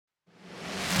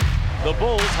The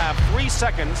Bulls have 3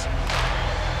 seconds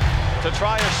to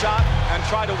try a shot and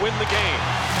try to win the game.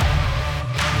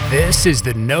 This is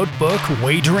the Notebook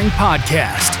Wagering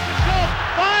Podcast. So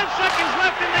 5 seconds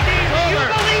left in the game. Do you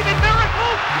believe in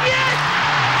miracles? Yes!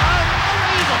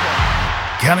 Unbelievable.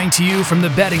 Coming to you from the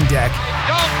betting deck.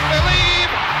 Don't believe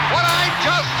what I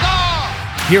just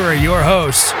saw. Here are your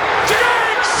hosts.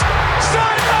 Diggs!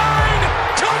 Sideline!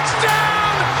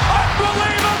 Touchdown!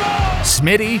 Unbelievable!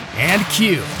 Smitty and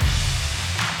Q.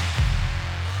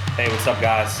 Hey, what's up,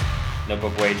 guys?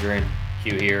 Notebook Wagering,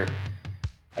 Q here.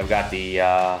 I've got the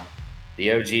OG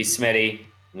Smitty.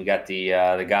 We got the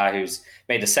guy who's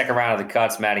made the second round of the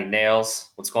cuts, Matty Nails.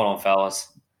 What's going on, fellas?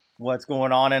 What's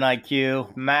going on in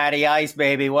IQ? Matty Ice,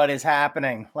 baby. What is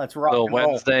happening? Let's rock Little and roll.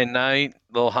 Wednesday night,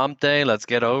 little hump day. Let's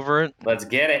get over it. Let's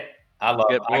get it. I love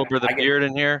Get WilburTheBeard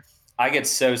in here. I get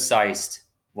so psyched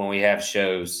when we have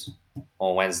shows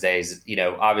on Wednesdays. You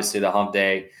know, obviously the hump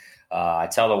day. I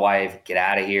tell the wife, get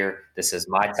out of here. This is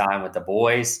my time with the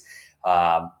boys.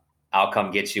 I'll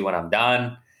come get you when I'm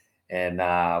done, and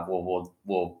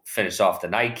we'll finish off the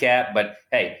nightcap. But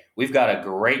hey, we've got a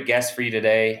great guest for you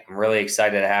today. I'm really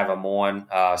excited to have him on,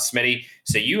 Smitty.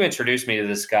 So you introduced me to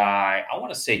this guy, I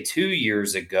want to say 2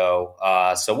 years ago.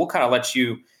 So we'll kind of let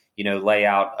you, lay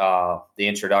out the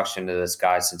introduction to this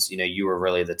guy, since you were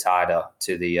really the tie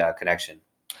to the connection.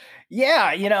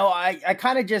 Yeah, I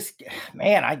kind of just,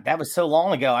 that was so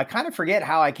long ago. I kind of forget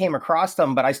how I came across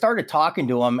him, but I started talking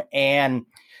to him and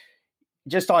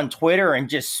just on Twitter and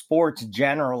just sports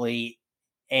generally.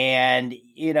 And,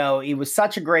 he was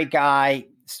such a great guy.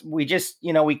 We just,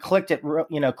 we clicked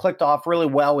off really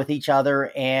well with each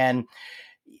other. And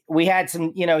we had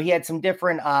some, he had some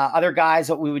different other guys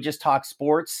that we would just talk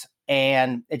sports,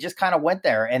 and it just kind of went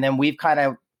there. And then we've kind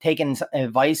of taken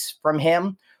advice from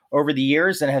him over the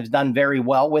years and has done very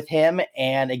well with him.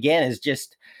 And again, is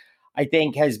just, I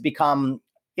think, has become,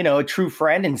 a true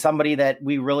friend and somebody that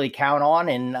we really count on,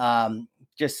 and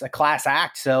just a class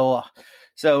act. So,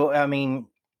 I mean,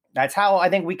 that's how I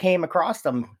think we came across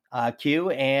them, Q.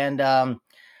 And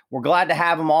we're glad to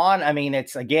have him on. I mean,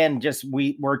 it's, again, just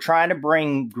we're trying to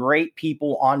bring great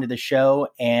people onto the show,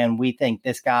 and we think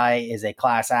this guy is a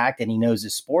class act and he knows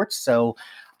his sports. So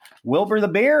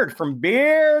WilburTheBeard from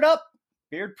Beard Up.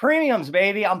 Beard Premiums,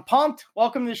 baby. I'm pumped.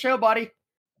 Welcome to the show, buddy.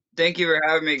 Thank you for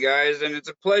having me, guys. And it's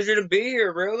a pleasure to be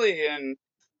here, really. And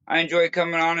I enjoy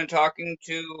coming on and talking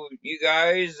to you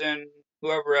guys and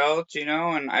whoever else,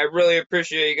 and I really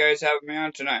appreciate you guys having me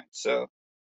on tonight. So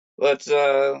let's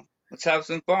have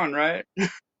some fun, right?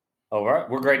 All right.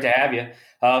 We're great to have you.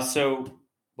 So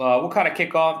we'll kind of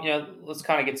kick off, let's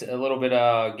kind of get to a little bit,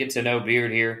 get to know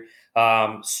Beard here.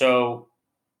 So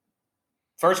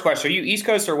first question, are you East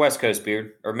Coast or West Coast,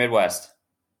 Beard, or Midwest?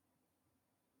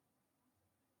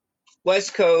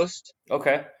 West Coast.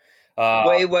 Okay.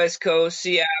 Way West Coast,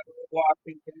 Seattle,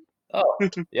 Washington.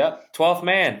 Oh, yep. 12th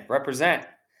man, represent.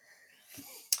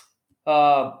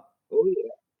 Oh,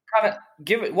 yeah. Kind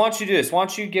of why don't you do this? Why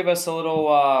don't you give us a little,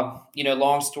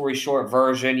 long story short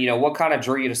version, what kind of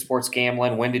drew you to sports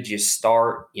gambling? When did you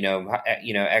start,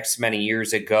 X many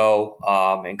years ago,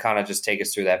 and kind of just take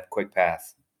us through that quick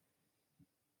path.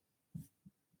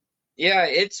 Yeah,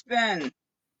 it's been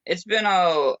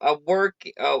a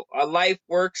life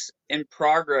works in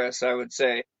progress, I would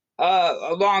say.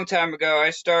 A long time ago,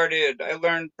 I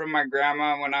learned from my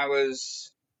grandma when I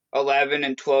was 11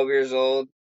 and 12 years old,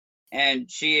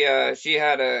 and she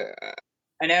had an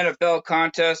NFL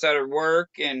contest at her work,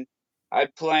 and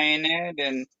I'd play in it,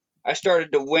 and I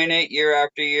started to win it year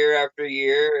after year after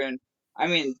year. And I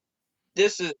mean,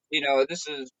 this is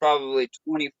probably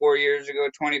 24 years ago,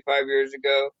 25 years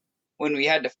ago, when we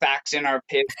had to fax in our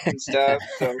picks and stuff.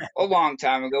 So a long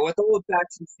time ago with old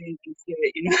fax machines and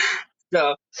shit,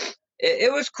 So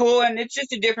it was cool, and it's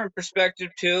just a different perspective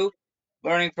too,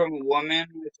 learning from a woman,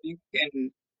 I think,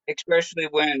 and especially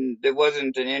when there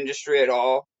wasn't an industry at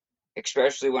all,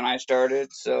 especially when I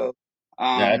started. So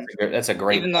that's a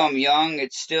great. Even though I'm young,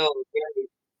 it's still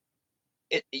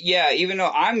even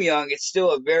though I'm young, it's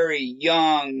still a very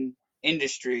young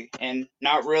industry and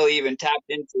not really even tapped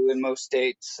into in most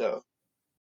states. So,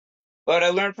 but I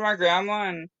learned from my grandma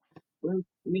and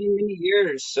many, many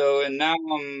years. So, and now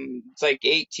it's like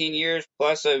 18 years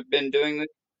plus I've been doing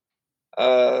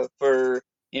this for,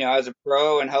 as a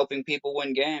pro and helping people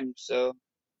win games. So.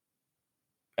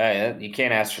 You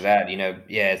can't ask for that,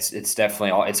 it's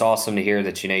definitely, it's awesome to hear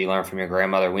that, you learn from your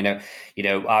grandmother. We know,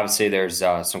 obviously there's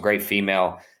some great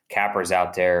female cappers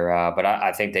out there, but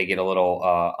I think they get a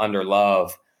little under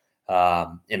love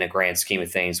in the grand scheme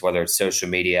of things, whether it's social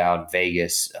media out in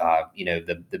Vegas,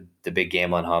 the big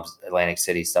gambling hubs, Atlantic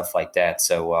City, stuff like that.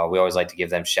 So we always like to give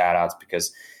them shout outs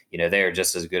because, they are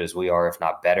just as good as we are, if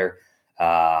not better.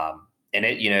 And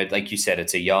it, like you said,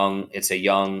 it's a young,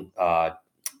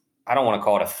 I don't want to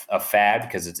call it a fad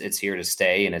because it's here to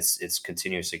stay and it's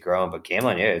continuously growing. But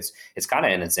gambling, it's kind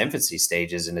of in its infancy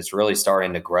stages and it's really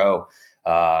starting to grow.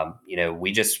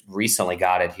 We just recently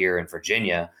got it here in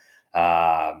Virginia,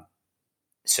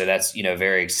 so that's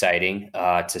very exciting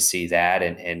to see that.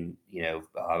 And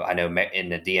I know in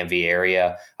the DMV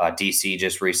area, DC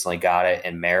just recently got it,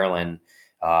 and Maryland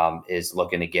is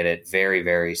looking to get it very,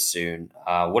 very soon.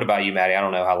 What about you, Matty? I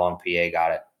don't know how long PA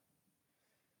got it.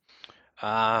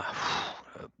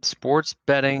 Sports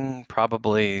betting,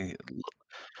 probably a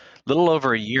little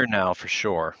over a year now for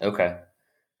sure. Okay.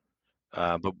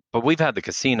 But we've had the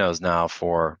casinos now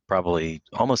for probably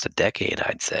almost a decade,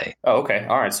 I'd say. Oh, okay.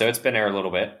 All right. So it's been there a little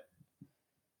bit.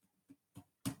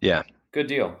 Yeah. Good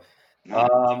deal.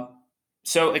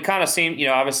 So it kind of seemed,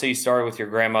 obviously you started with your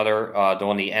grandmother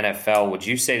doing the NFL. Would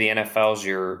you say the NFL is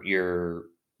your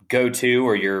go-to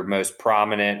or your most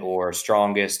prominent or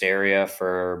strongest area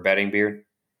for betting, Beard?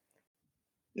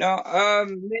 No,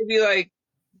 maybe like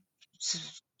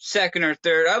second or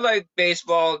third. I like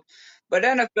baseball, but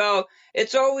NFL,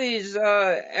 it's always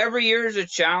every year is a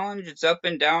challenge. It's up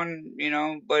and down,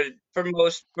 but for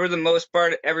the most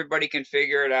part, everybody can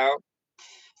figure it out.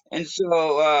 And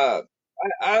so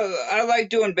I like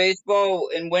doing baseball,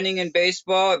 and winning in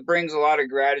baseball. It brings a lot of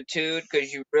gratitude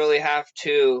because you really have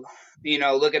to,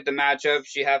 look at the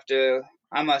matchups. You have to.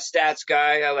 I'm a stats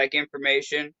guy. I like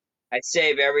information. I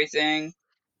save everything,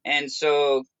 and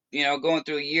so going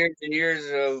through years and years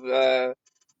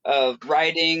of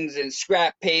writings and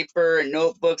scrap paper and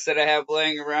notebooks that I have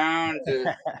laying around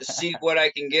to see what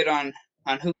I can get on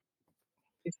who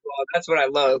baseball. That's what I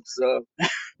love. So,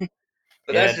 but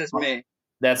that's just me.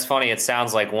 That's funny. It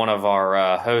sounds like one of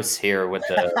our hosts here with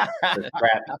the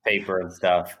scrap paper and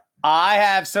stuff. I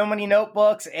have so many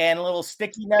notebooks and little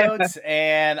sticky notes,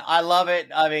 and I love it.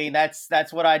 I mean, that's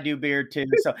what I do, Beard, too.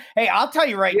 So, hey, I'll tell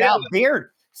you right now,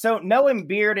 Beard. So knowing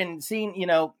Beard and seeing,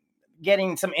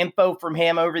 getting some info from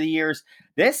him over the years,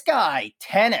 this guy,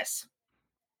 tennis.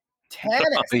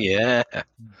 Oh, yeah.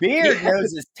 Beard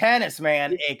knows his tennis,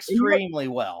 man, extremely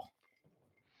well.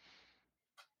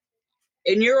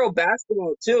 In Euro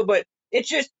basketball too, but it's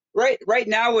just right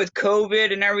now with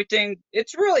COVID and everything,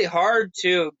 it's really hard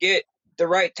to get the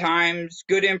right times,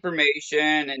 good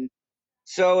information, and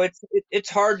so it's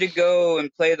hard to go and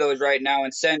play those right now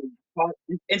and send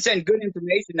good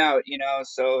information out,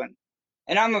 So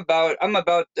and I'm about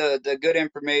the good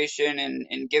information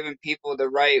and giving people the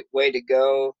right way to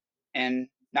go and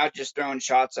not just throwing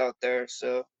shots out there.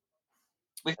 So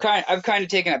I've kind of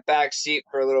taken a back seat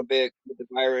for a little bit with the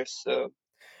virus. So.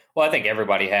 Well, I think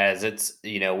everybody has. It's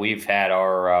we've had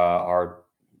our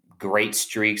great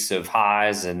streaks of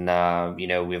highs, and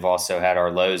we've also had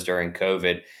our lows during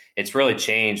COVID. It's really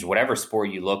changed. Whatever sport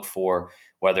you look for,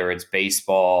 whether it's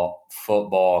baseball,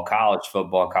 football, college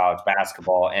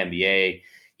basketball, NBA,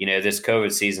 this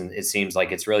COVID season, it seems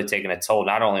like it's really taken a toll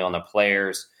not only on the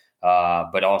players,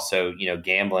 but also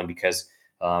gambling, because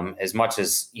as much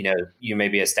as you may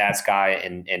be a stats guy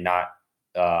and not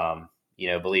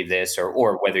believe this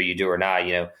or whether you do or not,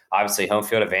 obviously home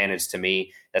field advantage to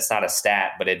me, that's not a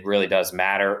stat, but it really does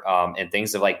matter. And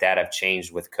things like that have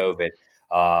changed with COVID.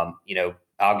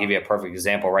 I'll give you a perfect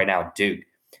example right now.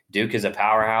 Duke is a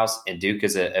powerhouse, and Duke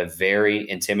is a very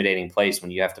intimidating place when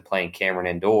you have to play in Cameron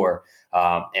Indoor.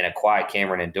 And a quiet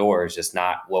Cameron Indoor is just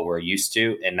not what we're used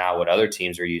to and not what other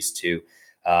teams are used to.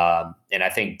 And I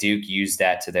think Duke used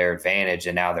that to their advantage,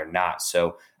 and now they're not.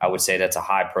 So I would say that's a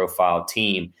high profile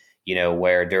team,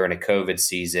 where during a COVID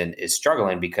season is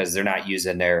struggling because they're not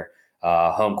using their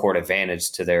home court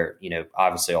advantage to their,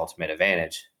 obviously ultimate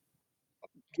advantage.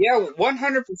 Yeah,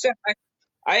 100%.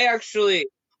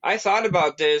 I thought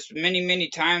about this many, many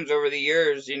times over the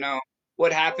years,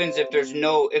 what happens if there's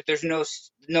no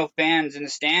fans in the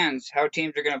stands, how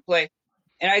teams are going to play.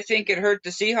 And I think it hurt the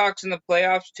Seahawks in the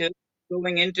playoffs too,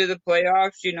 going into the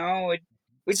playoffs,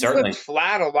 we just looked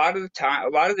flat a lot of the time, a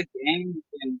lot of the games,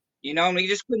 and we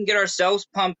just couldn't get ourselves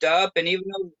pumped up. And even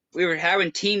though we were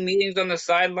having team meetings on the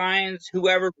sidelines,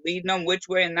 whoever leading them which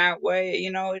way and that way,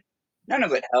 none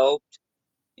of it helped.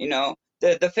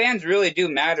 The fans really do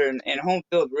matter, and home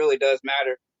field really does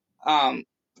matter.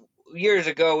 Years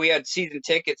ago, we had season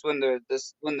tickets when the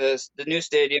new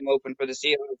stadium opened for the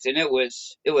Seahawks, and it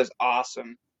was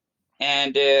awesome.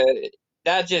 And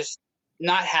that just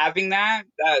not having that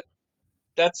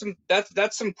that's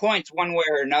some points one way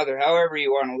or another, however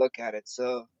you want to look at it.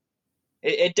 So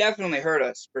it definitely hurt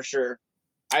us for sure,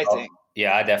 I think.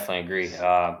 Yeah, I definitely agree.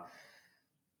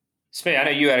 Smitty, I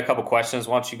know you had a couple questions.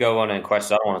 Why don't you go on and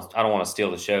questions? I don't want to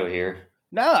steal the show here.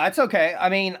 No, that's okay. I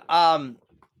mean, I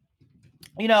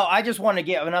just want to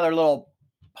give another little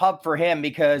pub for him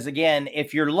because, again,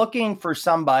 if you're looking for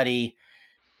somebody,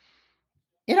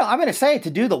 I'm going to say it, to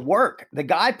do the work. The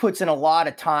guy puts in a lot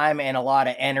of time and a lot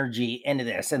of energy into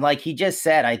this. And like he just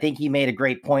said, I think he made a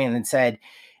great point and said,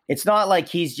 it's not like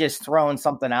he's just throwing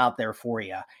something out there for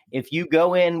you. If you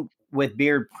go in with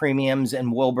Beard Premiums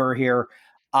and Wilbur here,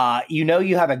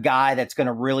 you have a guy that's going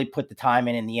to really put the time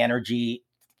in and the energy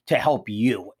to help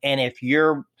you. And if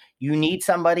you need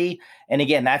somebody, and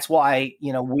again, that's why,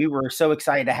 we were so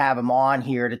excited to have him on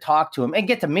here to talk to him and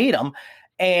get to meet him,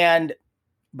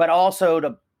 but also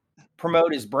to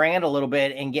promote his brand a little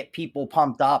bit and get people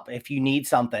pumped up if you need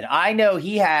something. I know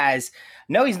he's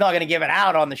not going to give it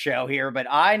out on the show here, but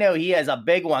I know he has a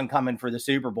big one coming for the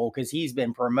Super Bowl because he's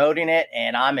been promoting it,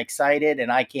 and I'm excited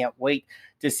and I can't wait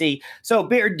to see. So,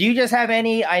 Beard, do you just have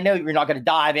any, I know you're not going to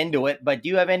dive into it, but do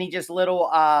you have any just little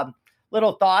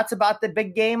thoughts about the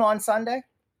big game on Sunday?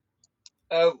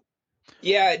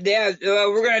 Yeah.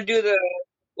 We're going to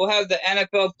we'll have the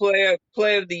NFL play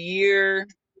of the year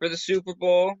for the Super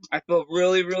Bowl. I feel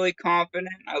really, really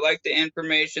confident. I like the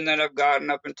information that I've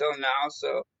gotten up until now.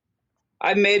 So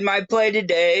I made my play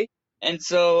today, and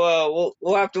so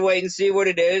we'll have to wait and see what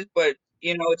it is. But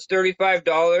it's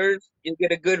 $35. You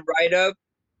get a good write up.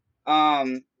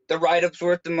 The write up's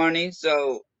worth the money.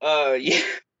 So yeah,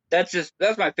 that's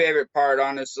my favorite part.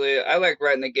 Honestly, I like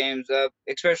writing the games up,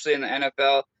 especially in the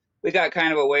NFL. We got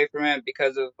kind of away from it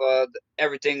because of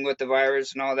everything with the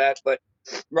virus and all that. But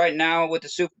right now with the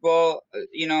Super Bowl,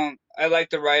 I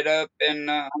like the write up, and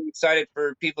I'm excited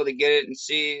for people to get it and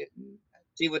see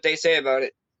what they say about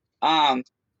it.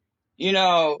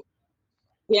 Yeah,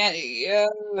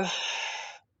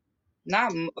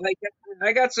 not like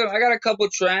I got a couple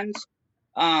trends.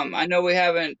 I know we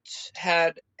haven't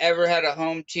ever had a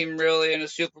home team really in a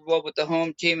Super Bowl, but the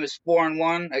home team is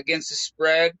 4-1 against the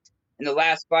spread in the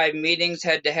last 5 meetings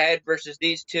head to head versus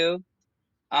these two.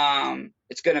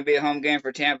 It's going to be a home game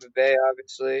for Tampa Bay,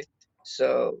 obviously.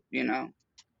 So,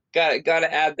 got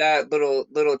to add that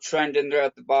little trend in there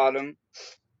at the bottom.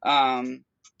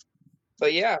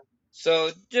 But yeah,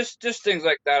 so just things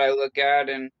like that I look at,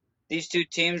 and these two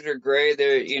teams are great.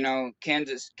 They're,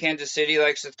 Kansas City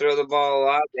likes to throw the ball a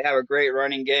lot. They have a great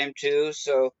running game too.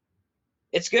 So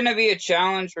it's going to be a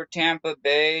challenge for Tampa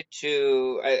Bay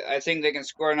I think they can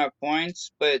score enough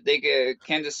points, but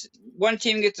one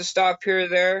team gets a stop here or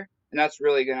there, and that's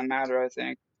really going to matter, I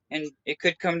think. And it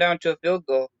could come down to a field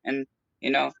goal. And,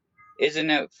 isn't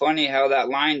it funny how that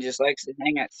line just likes to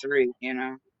hang at 3,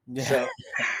 Yeah.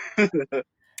 So.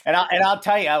 And I'll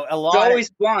tell you, it's always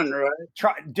fun, right?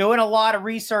 Doing a lot of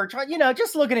research,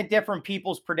 just looking at different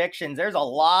people's predictions. There's a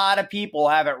lot of people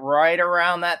have it right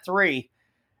around that 3,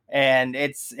 and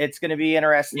it's going to be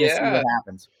interesting to see what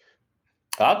happens.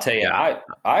 I'll tell you,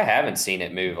 I haven't seen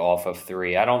it move off of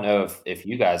 3. I don't know if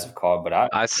you guys have called, but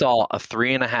I saw a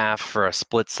 3.5 for a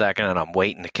split second, and I'm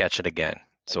waiting to catch it again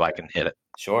so I can hit it.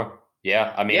 Sure.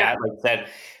 Yeah. I mean, like I said,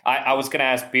 I was going to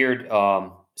ask Beard.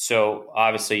 So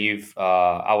obviously you've,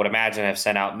 I would imagine, have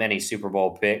sent out many Super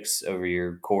Bowl picks over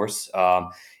your course.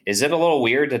 Is it a little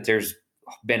weird that there's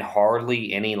been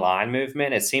hardly any line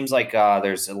movement? It seems like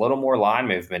there's a little more line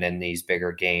movement in these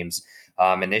bigger games.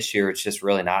 And this year it's just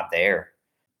really not there.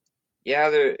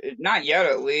 Yeah, they're not yet,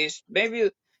 at least.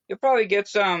 Maybe you'll probably get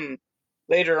some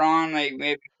later on, like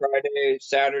maybe Friday,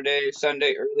 Saturday,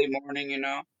 Sunday, early morning,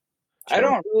 Sure. I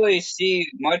don't really see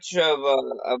much of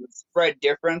a spread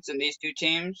difference in these two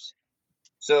teams.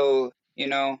 So,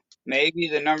 maybe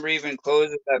the number even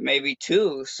closes at maybe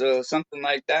 2. So something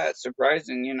like that,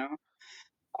 surprising,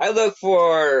 I look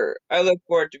for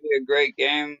it to be a great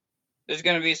game. There's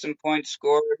going to be some points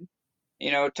scored.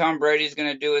 Tom Brady's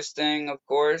going to do his thing, of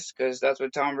course, because that's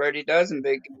what Tom Brady does in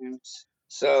big games.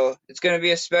 So it's going to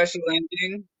be a special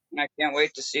ending, and I can't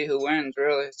wait to see who wins,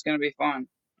 really. It's going to be fun,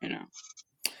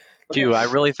 Q, I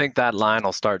really think that line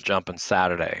will start jumping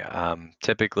Saturday.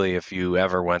 Typically, if you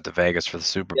ever went to Vegas for the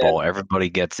Super Bowl, everybody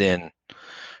gets in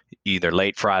either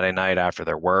late Friday night after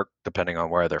their work, depending on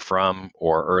where they're from,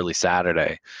 or early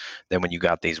Saturday. Then when you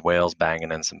got these whales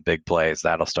banging in some big plays,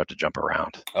 that'll start to jump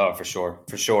around. Oh, for sure.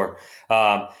 For sure.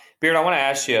 Beard, I want to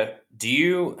ask you, do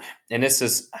you, and this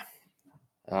is,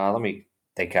 let me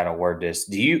think how to word this.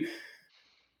 Do you,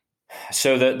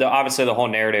 so the obviously the whole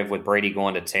narrative with Brady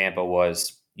going to Tampa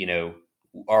was,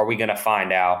 are we going to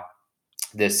find out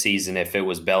this season if it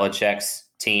was Belichick's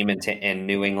team in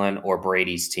New England or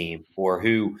Brady's team, or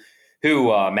who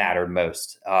mattered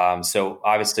most. So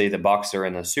obviously the Bucs are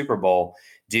in the Super Bowl.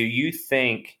 Do you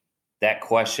think that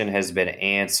question has been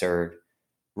answered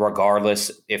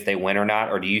regardless if they win or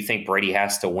not? Or do you think Brady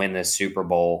has to win this Super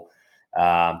Bowl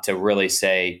to really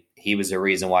say he was the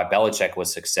reason why Belichick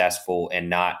was successful and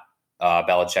not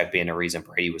Belichick being the reason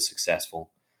Brady was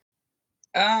successful?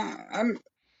 I'm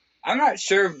not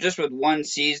sure just with one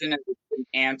season if it's been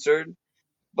answered,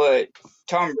 but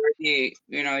Tom Brady,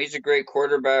 he's a great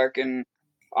quarterback, and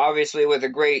obviously with a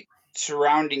great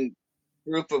surrounding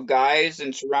group of guys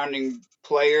and surrounding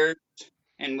players,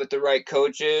 and with the right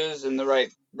coaches and the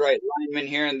right linemen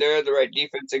here and there, the right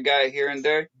defensive guy here and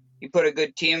there, you put a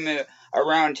good team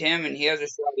around him, and he has a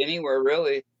shot anywhere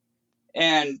really.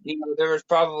 And there was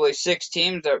probably 6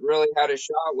 teams that really had a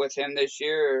shot with him this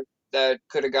year that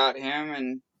could have got him,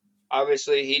 and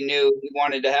obviously he knew he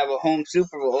wanted to have a home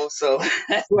Super Bowl, so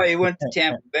that's why he went to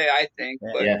Tampa Bay, I think.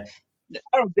 But Yeah.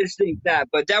 I don't just think that,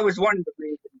 but that was one of the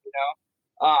reasons,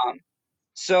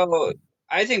 So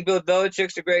I think Bill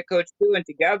Belichick's a great coach too, and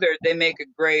together they make a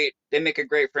great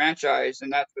franchise,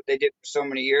 and that's what they did for so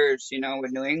many years,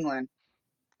 with New England.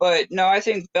 But no, I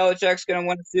think Belichick's going to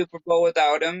win the Super Bowl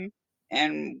without him,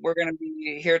 and we're going to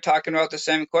be here talking about the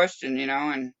same question,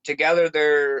 and together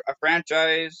they're a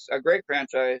franchise, a great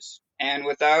franchise. And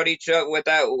without each other,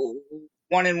 without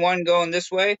 1-1 going this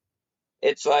way,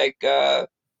 it's like they're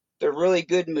really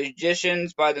good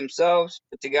magicians by themselves,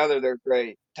 but together they're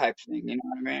great type thing. You know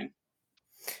what I mean?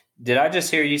 Did I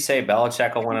just hear you say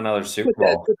Belichick will win another Super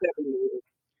Bowl?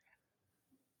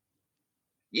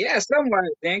 Yeah, somewhere I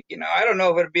think. I don't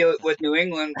know if it'll be with New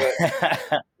England, but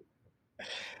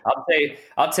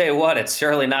I'll tell you what, it's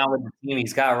surely not with the team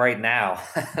he's got right now.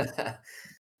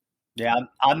 Yeah,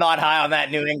 I'm not high on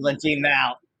that New England team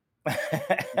now.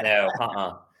 No,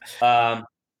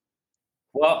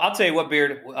 well, I'll tell you what,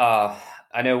 Beard.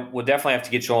 I know we'll definitely have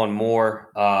to get you on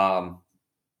more.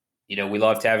 We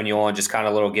loved having you on, just kind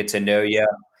of a little get to know you.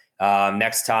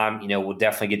 Next time, we'll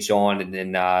definitely get you on, and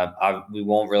then we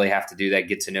won't really have to do that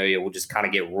get to know you. We'll just kind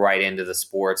of get right into the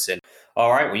sports. And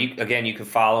all right, well, you can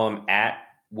follow him at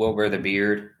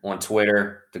WilburTheBeard on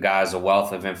Twitter. The guy's a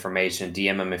wealth of information.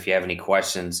 DM him if you have any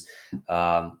questions.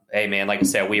 Hey, man, like I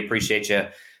said, we appreciate you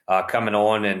coming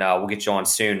on, and we'll get you on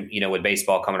soon, with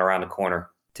baseball coming around the corner.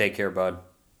 Take care, bud.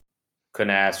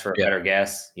 Couldn't ask for a better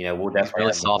guest. We'll definitely. He's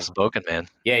really soft-spoken, man.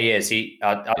 Yeah, he is.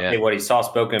 I'll tell you what, he's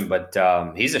soft-spoken, but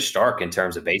he's a Stark in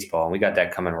terms of baseball, and we got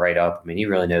that coming right up. I mean, he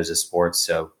really knows his sports,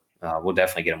 so we'll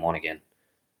definitely get him on again.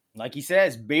 Like he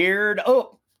says, Beard.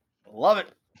 Oh, love it.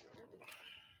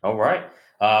 All right.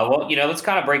 Well, let's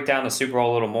kind of break down the Super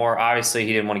Bowl a little more. Obviously,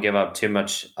 he didn't want to give up too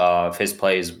much of his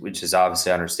plays, which is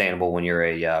obviously understandable when you're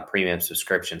a premium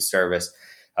subscription service.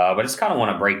 But I just kind of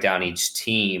want to break down each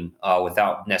team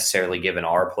without necessarily giving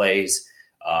our plays.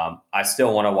 I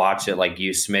still want to watch it like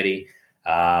you, Smitty.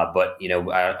 But,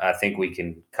 I think we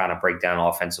can kind of break down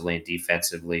offensively and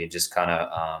defensively and just kind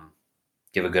of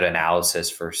give a good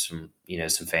analysis for some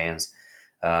fans.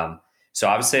 So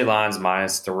obviously line's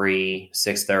 -3,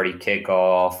 6:30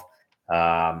 kickoff.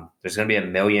 There's going to be a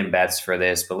million bets for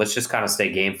this, but let's just kind of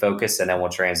stay game focused, and then we'll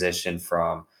transition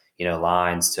from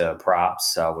lines to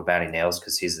props with Matty Nails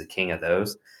because he's the king of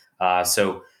those.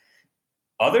 So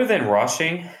other than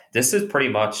rushing, this is pretty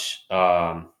much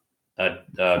a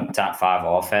top 5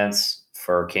 offense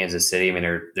for Kansas City. I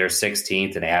mean, they're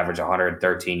 16th and they average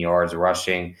 113 yards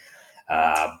rushing.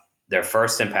 They're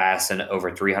first in passing,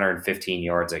 over 315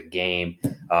 yards a game.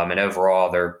 And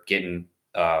overall, they're getting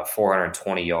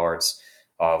 420 yards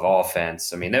of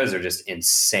offense. I mean, those are just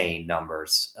insane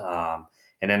numbers.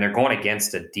 And then they're going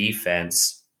against a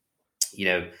defense,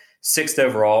 6th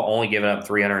overall, only giving up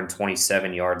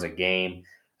 327 yards a game.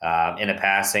 In the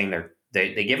passing,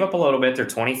 they give up a little bit. They're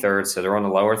 23rd, so they're on the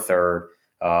lower third.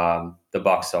 The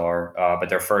Bucs are, but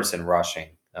they're first in rushing.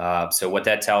 So what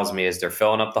that tells me is they're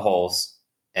filling up the holes,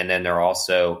 and then they're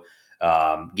also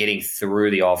getting through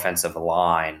the offensive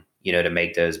line, to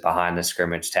make those behind the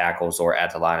scrimmage tackles or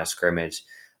at the line of scrimmage.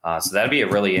 So that'd be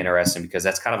really interesting because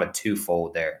that's kind of a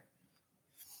twofold there.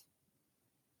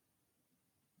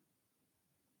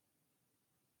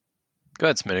 Go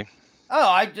ahead, Smitty. Oh,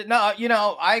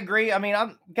 I agree. I mean,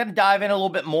 I'm going to dive in a little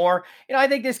bit more. I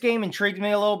think this game intrigued me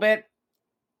a little bit.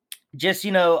 Just,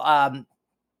 the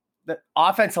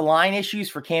offensive line issues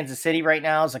for Kansas City right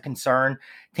now is a concern.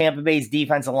 Tampa Bay's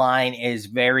defensive line is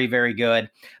very, very good.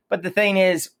 But the thing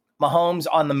is, Mahomes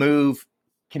on the move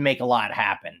can make a lot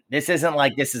happen. This isn't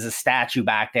like this is a statue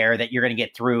back there that you're going to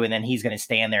get through and then he's going to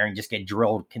stand there and just get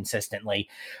drilled consistently.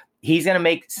 He's going to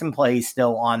make some plays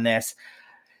still on this.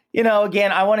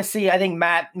 Again, I want to see, I think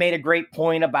Matt made a great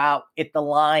point about if the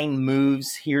line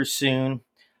moves here soon.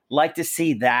 Like to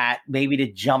see that, maybe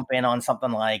to jump in on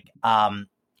something like,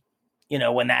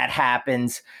 when that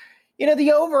happens.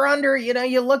 The over-under,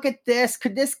 you look at this.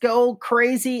 Could this go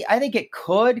crazy? I think it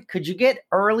could. Could you get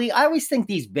early? I always think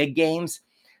these big games,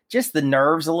 just the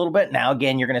nerves a little bit. Now,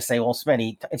 again, you're going to say, well,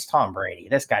 Smitty, it's Tom Brady.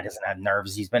 This guy doesn't have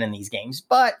nerves. He's been in these games.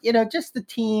 But, just the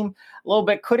team a little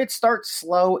bit. Could it start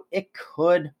slow? It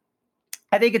could.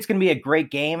 I think it's going to be a great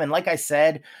game. And like I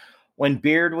said, when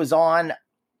Beard was on,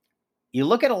 you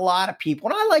look at a lot of people,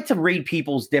 and I like to read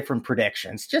people's different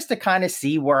predictions just to kind of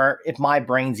see if my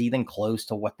brain's even close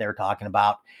to what they're talking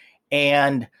about.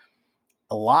 And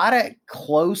a lot of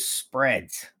close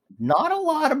spreads, not a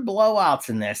lot of blowouts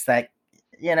in this that,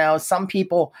 some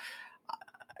people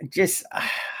just,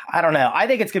 I don't know. I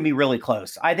think it's going to be really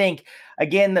close. I think,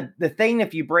 again, the thing,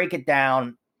 if you break it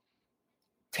down,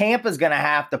 Tampa's going to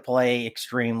have to play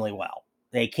extremely well.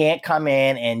 They can't come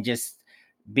in and just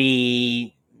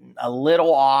be a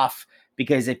little off,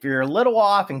 because if you're a little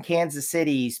off and Kansas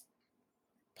City's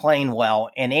playing well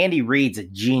and Andy Reid's a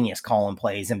genius calling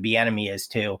plays and Bieniemy is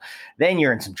too, then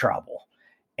you're in some trouble.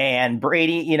 And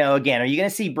Brady, again, are you going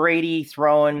to see Brady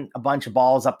throwing a bunch of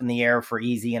balls up in the air for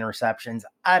easy interceptions?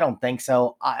 I don't think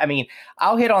so. I mean,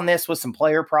 I'll hit on this with some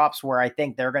player props where I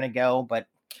think they're going to go, but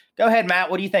go ahead, Matt.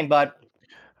 What do you think, bud?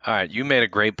 All right. You made a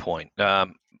great point.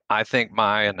 I think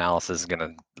my analysis is going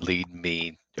to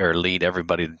lead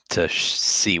everybody to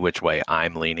see which way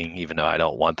I'm leaning, even though I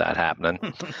don't want that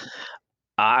happening.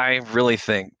 I really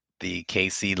think the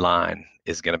KC line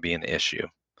is going to be an issue.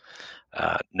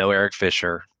 No Eric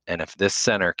Fisher, and if this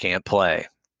center can't play,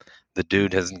 the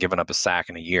dude hasn't given up a sack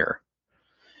in a year.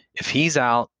 If he's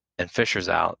out and Fisher's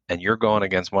out, and you're going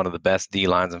against one of the best D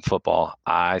lines in football,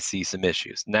 I see some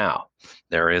issues. Now,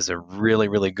 there is a really,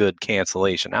 really good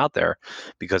cancellation out there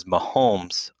because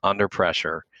Mahomes, under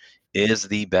pressure, is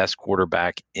the best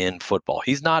quarterback in football.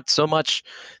 He's not so much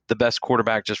the best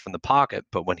quarterback just from the pocket,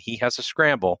 but when he has to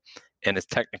scramble and is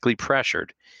technically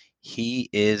pressured, he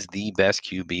is the best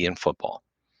QB in football.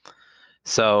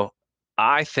 So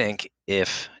I think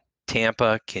if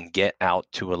Tampa can get out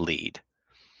to a lead,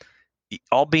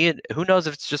 albeit who knows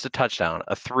if it's just a touchdown,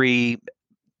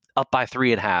 up by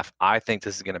 3.5, I think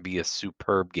this is going to be a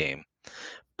superb game.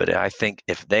 But I think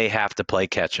if they have to play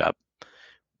catch up,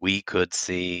 we could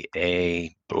see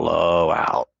a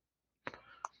blowout.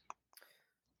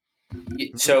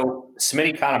 So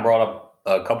Smitty kind of brought up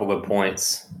a couple of good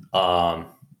points. And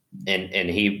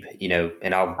he,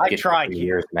 and I try to.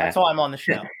 Years, Matt. That's why I'm on the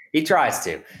show. He tries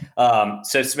to.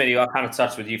 So Smitty, I'll kind of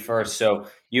touch with you first. So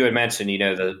you had mentioned,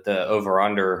 the over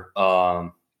under.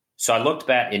 So I looked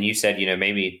back and you said,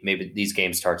 maybe these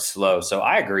games start slow. So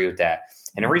I agree with that.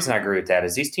 And the reason I agree with that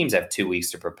is these teams have 2 weeks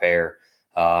to prepare.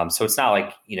 So it's not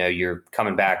like, you're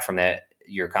coming back from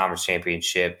your conference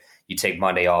championship, you take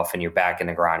Monday off and you're back in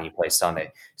the grind and you play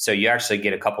Sunday. So you actually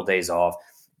get a couple days off,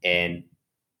 and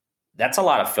that's a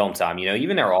lot of film time.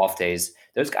 Even their off days,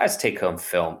 those guys take home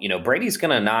film. Brady's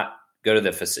going to not go to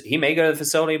the facility. He may go to the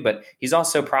facility, but he's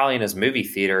also probably in his movie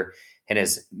theater in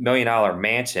his $1 million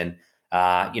mansion,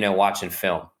 watching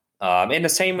film. And the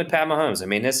same with Pat Mahomes. I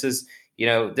mean, this is,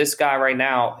 this guy right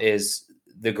now is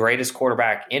the greatest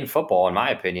quarterback in football, in my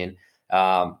opinion.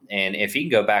 And if he can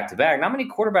go back-to-back, not many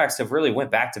quarterbacks have really went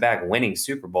back-to-back winning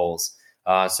Super Bowls.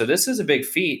 So this is a big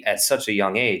feat at such a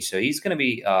young age. So he's going to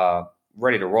be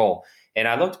ready to roll. And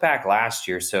I looked back last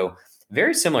year, so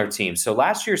very similar teams. So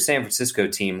last year's San Francisco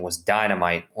team was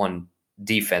dynamite on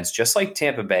defense, just like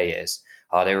Tampa Bay is.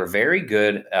 They were very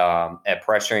good at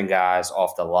pressuring guys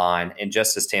off the line, and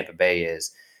just as Tampa Bay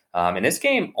is. And this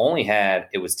game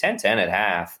it was 10-10 at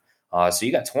half. So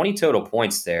you got 20 total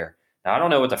points there. Now, I don't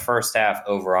know what the first half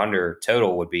over-under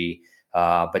total would be,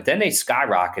 but then they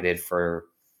skyrocketed for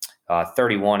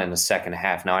 31 in the second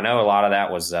half. Now, I know a lot of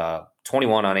that was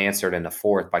 21 unanswered in the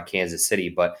fourth by Kansas City,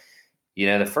 but,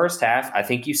 the first half, I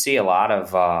think you see a lot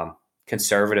of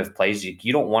conservative plays.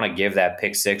 You don't want to give that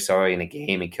pick six early in the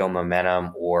game and kill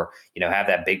momentum, or, have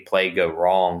that big play go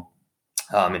wrong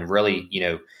and really,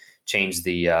 change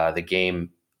the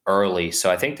game early.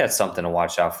 So I think that's something to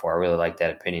watch out for. I really like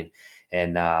that opinion.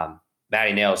 And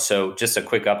Matty Nails, so just a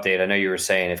quick update. I know you were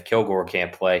saying if Kilgore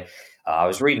can't play, I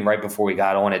was reading right before we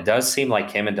got on. It does seem like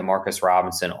him and Demarcus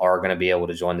Robinson are going to be able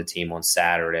to join the team on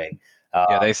Saturday.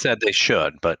 Yeah, they said they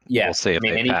should, but we'll see if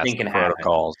they pass the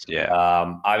protocols. Yeah.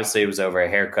 Obviously, it was over a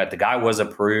haircut. The guy was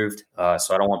approved,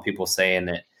 so I don't want people saying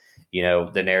that,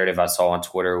 the narrative I saw on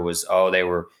Twitter was, they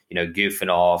were, goofing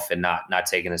off and not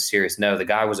taking this serious. No, the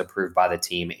guy was approved by the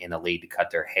team in the league to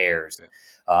cut their hairs.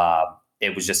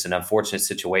 It was just an unfortunate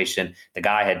situation. The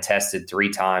guy had tested 3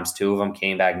 times. 2 of them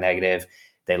came back negative.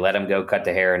 They let him go cut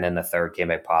the hair, and then the 3rd came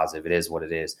back positive. It is what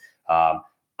it is.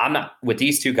 I'm not with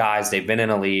these 2 guys. They've been in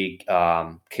a league.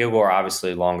 Kilgore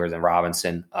obviously longer than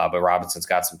Robinson, but Robinson's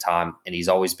got some time, and he's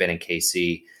always been in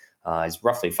KC. He's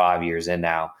roughly 5 years in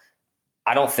now.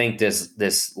 I don't think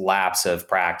this lapse of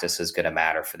practice is going to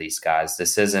matter for these guys.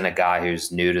 This isn't a guy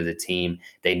who's new to the team.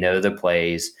 They know the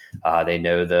plays. They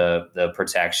know the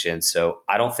protection. So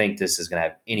I don't think this is going to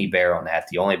have any bear on that.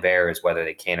 The only bear is whether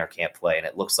they can or can't play, and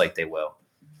it looks like they will.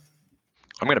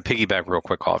 I'm going to piggyback real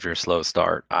quick off your slow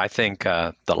start. I think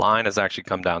the line has actually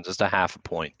come down just a half a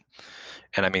point.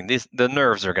 And, I mean, the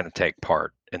nerves are going to take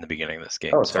part in the beginning of this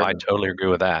game. So certainly. I totally agree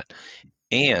with that.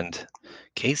 And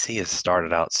KC has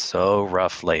started out so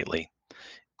rough lately.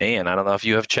 And I don't know if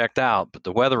you have checked out, but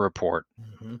the weather report,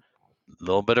 a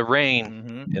little bit of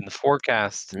rain in the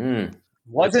forecast.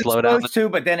 Wasn't supposed to,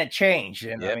 but then it changed.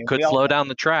 And, could slow down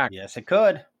the track. Yes, it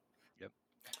could.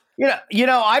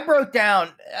 I broke down,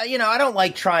 I don't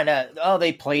like trying to,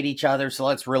 they played each other, so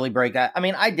let's really break that. I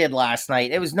mean, I did last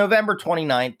night. It was November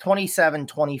 29th,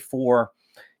 27-24,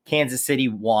 Kansas City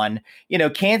won.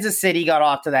 Kansas City got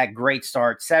off to that great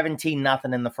start,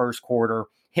 17-0 in the first quarter.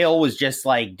 Hill was just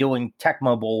like doing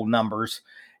Tecmo Bowl numbers,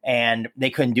 and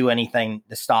they couldn't do anything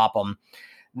to stop them.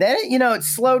 Then, it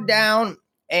slowed down,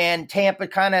 and Tampa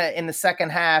kind of in the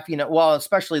second half,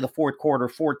 especially the fourth quarter,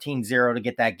 14-0 to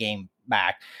get that game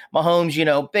back.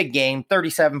 Mahomes, big game,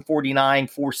 37-49,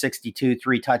 462,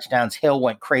 3 touchdowns. Hill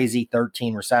went crazy,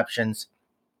 13 receptions.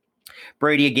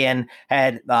 Brady again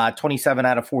had 27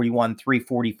 out of 41,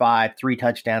 345, 3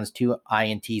 touchdowns, 2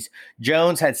 INTs.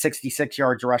 Jones had 66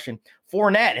 yards rushing.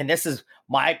 Fournette, and this is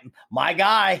my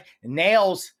guy,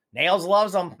 Nails. Nails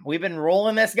loves him. We've been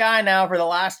rolling this guy now for the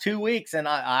last 2 weeks, and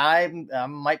I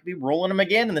might be rolling him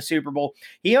again in the Super Bowl.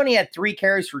 He only had 3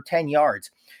 carries for 10 yards.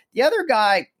 The other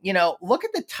guy, look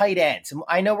at the tight ends.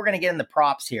 I know we're going to get in the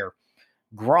props here.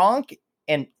 Gronk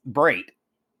and Brate.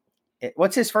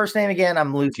 What's his first name again?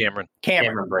 I'm losing.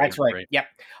 Cameron Brate. That's right. Yep.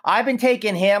 I've been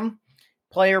taking him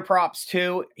player props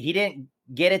too. He didn't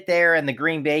get it there in the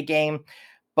Green Bay game.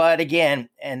 But again,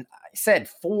 and I said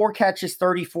 4 catches,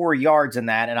 34 yards in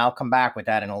that, and I'll come back with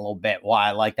that in a little bit why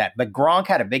I like that. But Gronk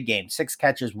had a big game, 6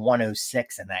 catches,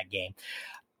 106 in that game.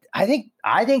 I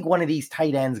think one of these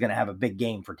tight ends is going to have a big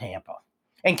game for Tampa.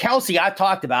 And Kelsey, I've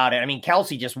talked about it. I mean,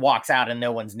 Kelsey just walks out and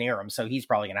no one's near him, so he's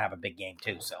probably going to have a big game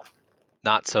too. So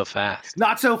not so fast.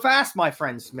 Not so fast, my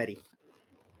friend Smitty.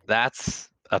 That's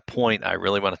a point I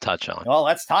really want to touch on. Well,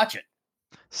 let's touch it.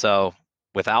 So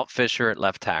without Fisher at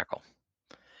left tackle.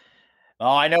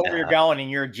 Oh, I know where you're going,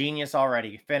 and you're a genius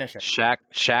already. Finish it.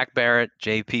 Shaq Barrett,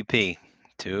 JPP,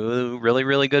 2 really,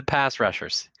 really good pass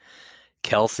rushers.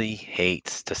 Kelsey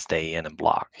hates to stay in and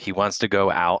block. He wants to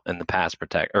go out in the pass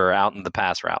out in the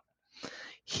pass route.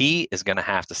 He is going to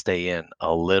have to stay in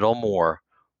a little more,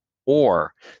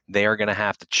 or they are going to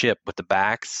have to chip with the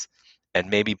backs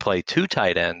and maybe play 2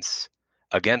 tight ends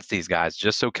against these guys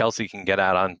just so Kelsey can get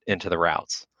out into the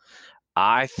routes.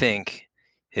 I think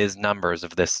his numbers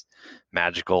of this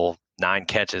magical 9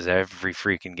 catches every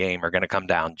freaking game are going to come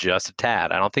down just a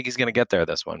tad. I don't think he's going to get there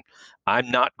this one. I'm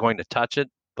not going to touch it,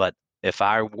 but if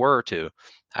I were to,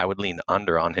 I would lean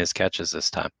under on his catches this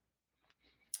time.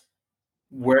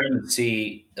 Where do you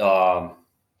see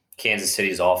Kansas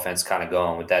City's offense kind of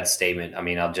going with that statement? I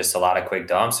mean, just a lot of quick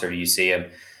dumps, or do you see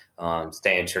him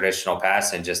staying traditional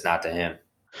passing, just not to him?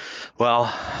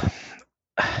 Well,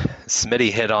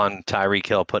 Smitty hit on Tyreek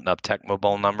Hill putting up Tecmo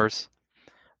Bowl numbers.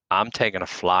 I'm taking a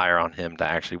flyer on him to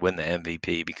actually win the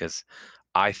MVP because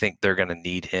I think they're going to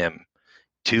need him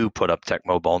to put up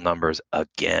Tecmo Bowl numbers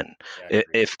again. Yeah,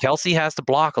 if Kelsey has to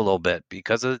block a little bit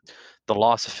because of the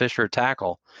loss of Fisher at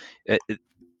tackle,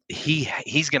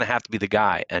 he's going to have to be the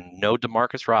guy. And no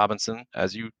Demarcus Robinson,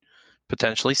 as you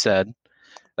potentially said.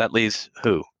 That leaves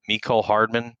who? Mecole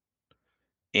Hardman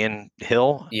in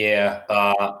Hill? Yeah.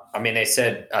 I mean, they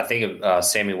said, I think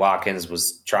Sammy Watkins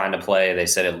was trying to play. They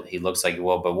said he looks like he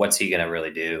will, but what's he going to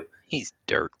really do? He's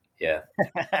dirt. Yeah.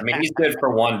 I mean, he's good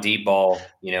for 1 deep ball,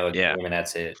 and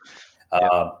that's it.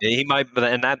 He might,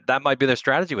 and that might be their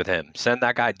strategy with him. Send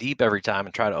that guy deep every time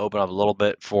and try to open up a little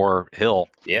bit for Hill.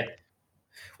 Yeah.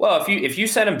 Well, if you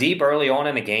send him deep early on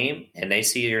in the game and they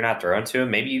see you're not throwing to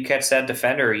him, maybe you catch that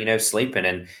defender, sleeping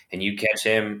and you catch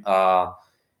him,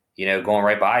 going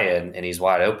right by you and he's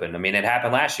wide open. I mean, it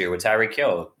happened last year with Tyreek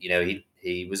Hill.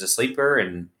 He was a sleeper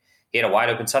and he had a wide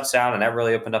open touchdown, and that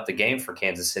really opened up the game for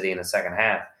Kansas City in the second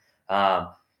half.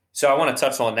 So I want to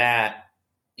touch on that.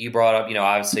 You brought up,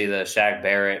 obviously the Shaq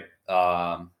Barrett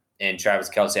and Travis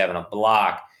Kelce having a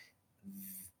block.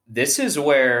 This is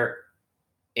where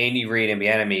Andy Reid and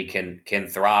Bieniemy can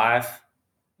thrive,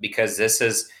 because this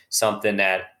is something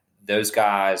that those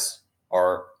guys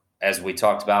are, as we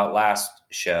talked about last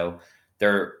show,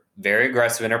 they're very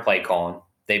aggressive in their play calling.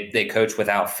 They coach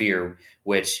without fear,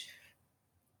 which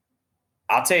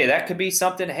I'll tell you, that could be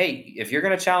something. Hey, if you're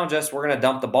going to challenge us, we're going to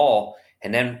dump the ball.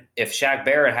 And then if Shaq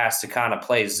Barrett has to kind of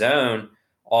play zone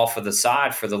off of the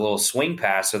side for the little swing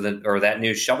pass or that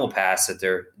new shovel pass that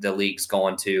the league's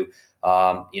going to,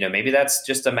 maybe that's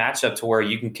just a matchup to where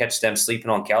you can catch them sleeping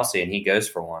on Kelce and he goes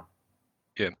for one.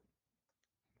 Yeah.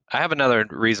 I have another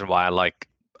reason why I like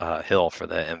Hill for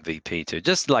the MVP too.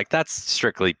 Just like that's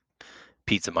strictly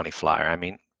pizza money flyer. I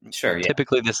mean, sure. Yeah.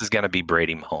 Typically this is going to be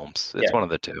Brady Mahomes. It's one of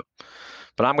the two.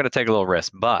 But I'm going to take a little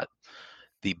risk. But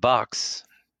the Bucs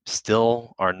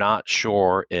still are not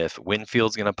sure if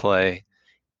Winfield's going to play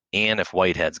and if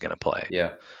Whitehead's going to play.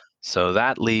 Yeah. So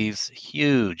that leaves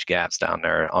huge gaps down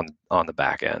there on the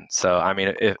back end. So, I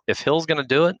mean, if Hill's going to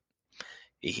do it,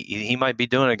 he might be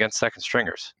doing it against second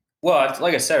stringers. Well,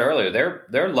 like I said earlier,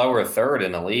 they're lower third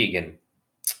in the league and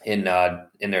in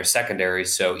their secondary.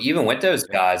 So even with those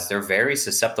guys, they're very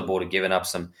susceptible to giving up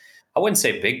some, I wouldn't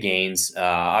say big gains.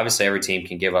 Obviously, every team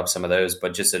can give up some of those,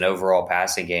 but just an overall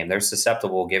passing game, they're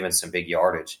susceptible giving some big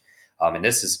yardage. And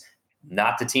this is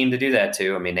not the team to do that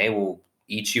to. I mean, they will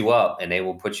eat you up and they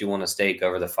will put you on a stake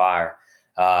over the fire.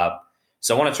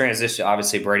 So I want to transition,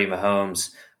 obviously, Brady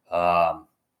Mahomes.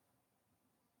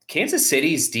 Kansas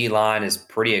City's D-line is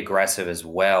pretty aggressive as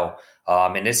well,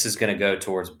 and this is going to go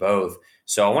towards both.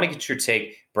 So I want to get your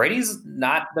take. Brady's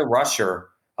not the rusher.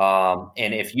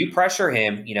 And if you pressure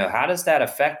him, how does that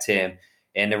affect him?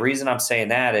 And the reason I'm saying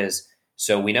that is,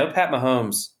 so we know Pat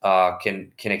Mahomes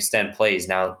can extend plays.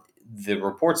 Now, the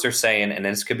reports are saying, and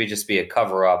this could just be a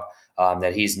cover-up,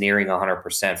 that he's nearing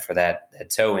 100% for that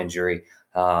toe injury.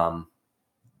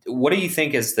 What do you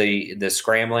think is the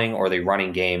scrambling or the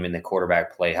running game in the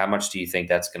quarterback play? How much do you think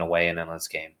that's going to weigh in on this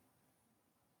game?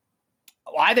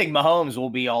 Well, I think Mahomes will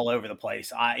be all over the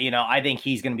place. I think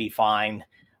he's going to be fine.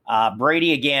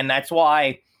 Brady, again, that's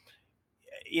why,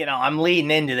 I'm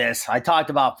leading into this. I talked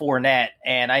about Fournette,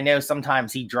 and I know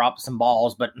sometimes he drops some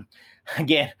balls, but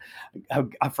again,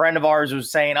 a friend of ours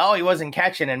was saying, he wasn't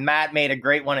catching, and Matt made a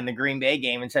great one in the Green Bay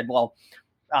game and said, well,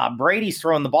 Brady's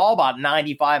throwing the ball about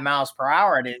 95 miles per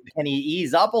hour. Can he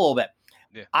ease up a little bit?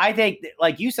 Yeah. I think,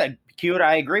 like you said, Cute,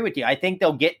 I agree with you. I think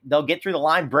they'll get through the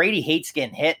line. Brady hates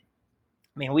getting hit.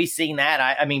 I mean, we've seen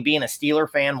that. I mean, being a Steeler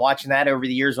fan, watching that over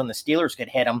the years when the Steelers could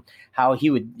hit him, how he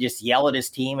would just yell at his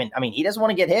team. And, I mean, he doesn't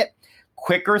want to get hit.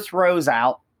 Quicker throws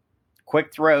out.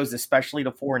 Quick throws, especially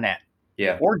to Fournette.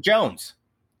 Yeah. Or Jones.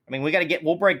 I mean,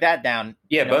 we'll break that down.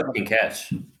 Yeah, both can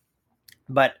catch.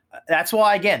 But that's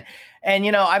why, again, and,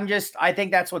 I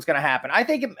think that's what's going to happen. I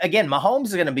think, again, Mahomes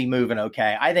is going to be moving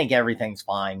okay. I think everything's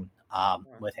fine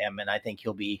with him, and I think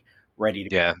he'll be ready to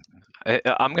go. Yeah.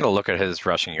 I'm going to look at his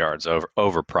rushing yards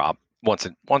over prop once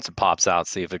it pops out,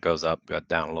 see if it goes up,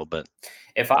 down a little bit.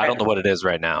 I don't know what it is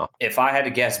right now. If I had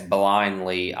to guess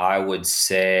blindly, I would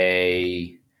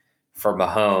say for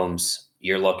Mahomes,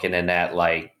 you're looking in that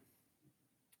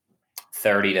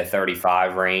 30 to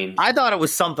 35 range. I thought it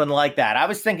was something like that. I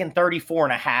was thinking 34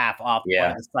 and a half off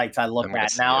one of the sites I looked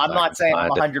at. Now, I'm not saying I'm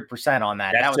 100% on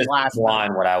that. That's that was last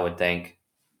line what I would think.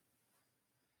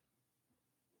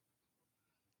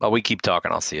 Well, we keep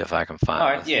talking. I'll see if I can find. All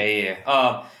right.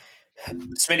 Yeah.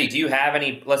 Smitty, do you have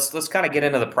any? Let's kind of get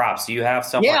into the props. Do you have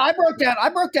some? Yeah, I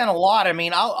broke down a lot. I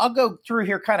mean, I'll go through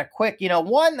here kind of quick.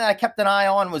 One that I kept an eye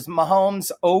on was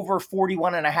Mahomes over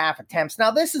 41 and a half attempts.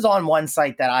 Now, this is on one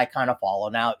site that I kind of follow.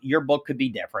 Now, your book could be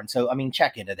different. So, I mean,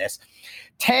 check into this.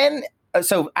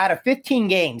 So out of 15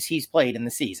 games he's played in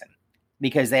the season,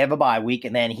 because they have a bye week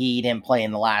and then he didn't play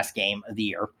in the last game of the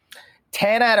year.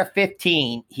 10 out of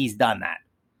 15, he's done that.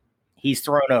 He's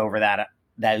thrown over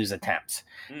those attempts.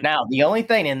 Now, the only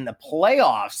thing in the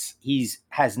playoffs,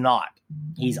 has not.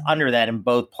 He's under that in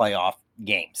both playoff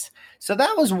games. So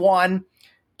that was one.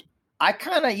 I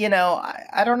kind of,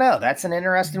 I don't know. That's an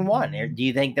interesting one. Do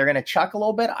you think they're going to chuck a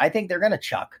little bit? I think they're going to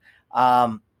chuck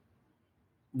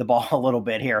the ball a little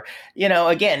bit here.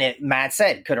 Again, Matt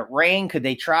said, could it rain? Could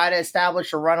they try to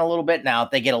establish a run a little bit? Now,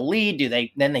 if they get a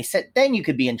lead, then they sit, then you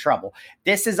could be in trouble.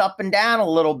 This is up and down a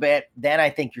little bit. Then I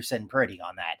think you're sitting pretty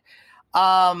on that.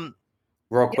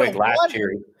 Real quick, last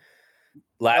year in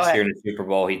the Super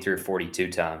Bowl, he threw 42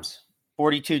 times.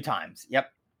 42 times.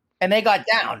 Yep. And they got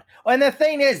down. And the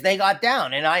thing is, they got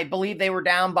down. And I believe they were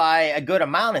down by a good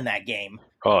amount in that game.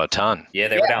 Oh, a ton. Yeah,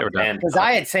 they were down 10. Because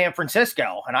I had San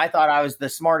Francisco, and I thought I was the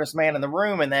smartest man in the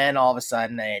room, and then all of a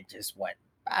sudden it just went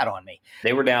bad on me.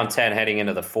 They were down 10 heading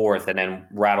into the fourth, and then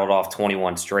rattled off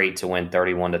 21 straight to win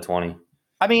 31-20.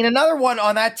 I mean, another one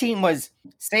on that team was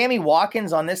Sammy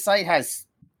Watkins on this site has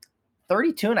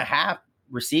 32.5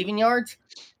 receiving yards.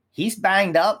 He's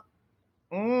banged up.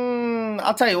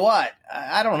 I'll tell you what,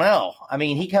 I don't know. I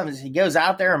mean, he goes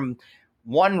out there and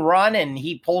one run and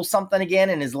he pulls something again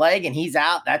in his leg and he's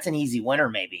out. That's an easy winner,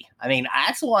 maybe. I mean,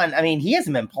 that's one. I mean, he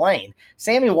hasn't been playing.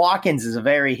 Sammy Watkins is a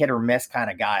very hit or miss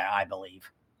kind of guy, I believe.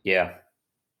 Yeah.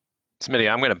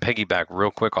 Smitty, I'm going to piggyback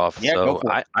real quick off. Yeah, so go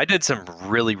for it. I did some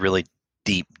really, really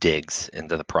deep digs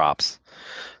into the props.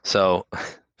 So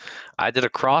I did a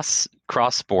cross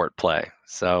sport play.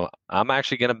 So I'm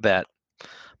actually going to bet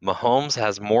Mahomes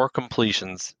has more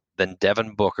completions than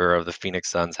Devin Booker of the Phoenix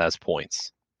Suns has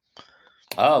points.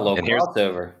 Oh, low And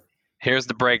crossover. Here's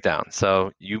the breakdown.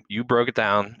 So you broke it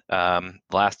down.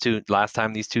 Last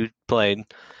time these two played,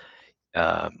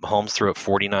 Mahomes threw it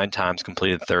 49 times,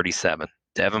 completed 37.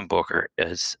 Devin Booker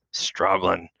is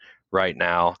struggling right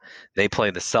now. They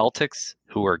play the Celtics,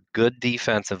 who are good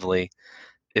defensively.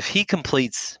 If he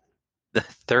completes the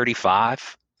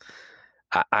 35,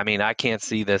 I mean, I can't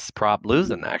see this prop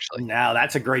losing, actually. No,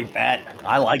 that's a great bet.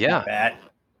 I like that bet.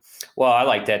 Well, I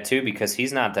like that too because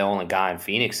he's not the only guy in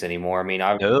Phoenix anymore. I mean,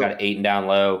 I've got Ayton down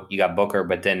low. You got Booker,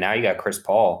 but then now you got Chris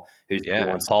Paul, who's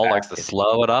Paul likes to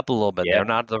slow it up a little bit. Yeah. They're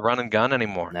not the run and gun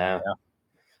anymore. No,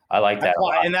 I like that.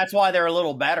 And that's why they're a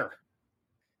little better.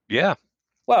 Yeah.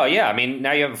 Well, yeah. I mean,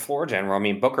 now you have a floor general. I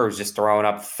mean, Booker was just throwing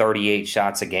up 38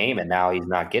 shots a game, and now he's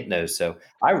not getting those. So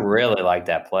I really like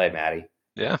that play, Matty.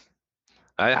 Yeah.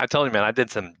 I told you, man, I did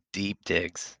some deep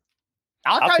digs.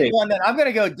 I'll tell you one that I'm going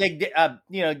to go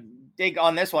dig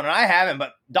on this one, and I haven't,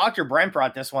 but Dr. Brent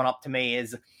brought this one up to me,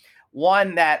 is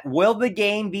one that will the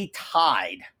game be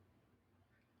tied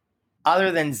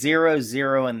other than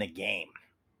 0-0 in the game?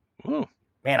 Ooh.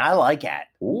 Man, I like that.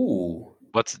 Ooh.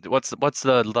 What's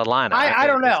the line? I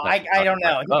don't know. I don't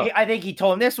know. I think he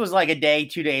told him this was like a day,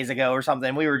 2 days ago or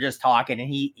something. We were just talking, and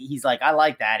he's like, I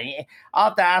like that. And I'll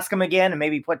have to ask him again and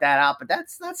maybe put that out. But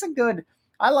that's a good.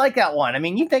 I like that one. I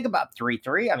mean, you think about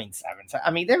 3-3. I mean, 7.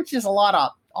 I mean, there's just a lot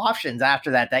of options after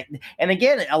that. And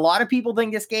again, a lot of people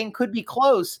think this game could be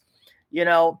close. You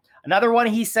know, another one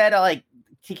he said, like,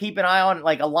 to keep an eye on,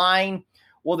 like a line.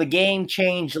 Will the game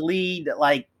change lead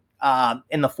like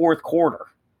in the fourth quarter?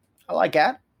 I like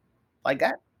that.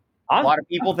 A lot of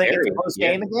people think it's a close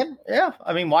game again. Yeah.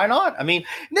 I mean, why not? I mean,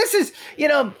 this is,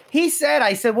 he said,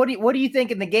 I said, what do you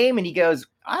think in the game? And he goes,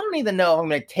 I don't even know if I'm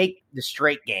going to take the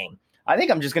straight game. I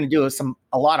think I'm just going to do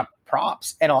a lot of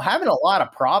props. And having a lot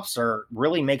of props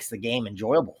really makes the game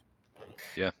enjoyable.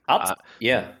 Yeah.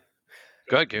 Yeah.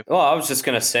 Go ahead, Q. Well, I was just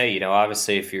going to say,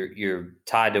 obviously if you're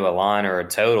tied to a line or a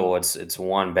total, it's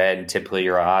one bet, and typically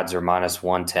your odds are minus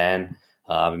 110.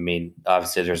 I mean,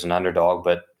 obviously there's an underdog,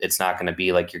 but it's not going to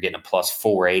be like you're getting a plus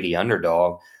 480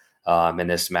 underdog in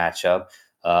this matchup.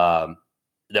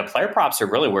 The player props are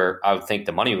really where I would think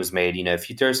the money was made. If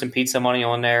you throw some pizza money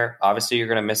on there, obviously you're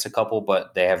going to miss a couple,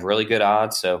 but they have really good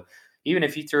odds. So even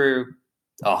if you threw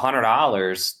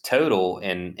 $100 total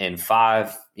in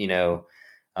 5,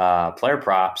 player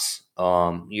props,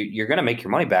 you're going to make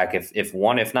your money back if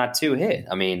one, if not two hit.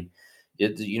 I mean,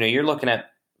 you're looking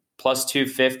at plus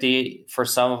 250 for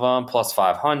some of them, plus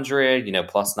 500,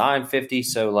 plus 950.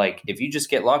 So like, if you just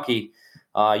get lucky,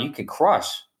 you can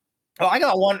crush. Oh, I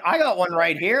got one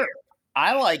right here.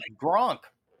 I like Gronk.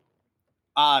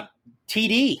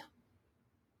 TD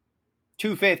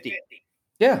 250.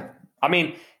 Yeah. I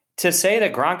mean, to say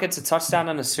that Gronk gets a touchdown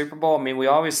in the Super Bowl, I mean, we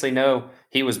obviously know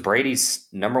he was Brady's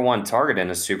number one target in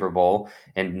the Super Bowl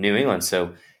in New England.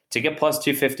 So to get plus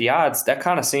 250 odds, that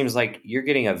kind of seems like you're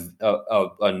getting a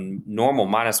normal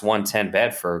minus 110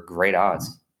 bet for great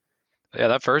odds. Yeah,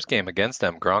 that first game against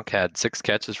them, Gronk had 6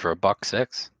 catches for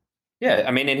 $1.06. Yeah,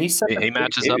 I mean, and he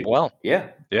matches up well. Yeah.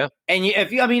 And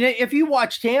if you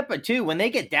watch Tampa too, when they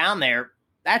get down there,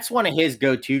 that's one of his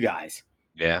go-to guys.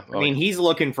 Yeah. I mean, he's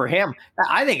looking for him.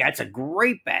 I think that's a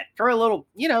great bet. Throw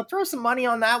some money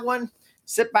on that one.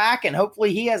 Sit back and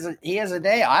hopefully he has a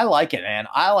day. I like it, man.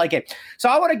 I like it. So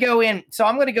I want to go in. So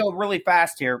I'm going to go really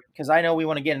fast here because I know we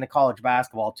want to get into college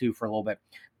basketball too for a little bit.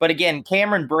 But again,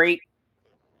 Cameron Brate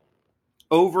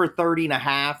over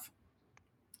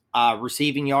 30.5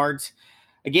 receiving yards.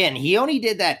 Again, he only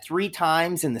did that 3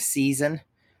 times in the season,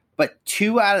 but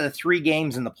 2 out of the 3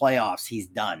 games in the playoffs he's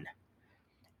done.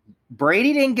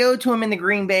 Brady didn't go to him in the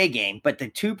Green Bay game, but the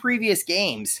 2 previous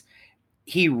games,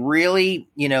 he really,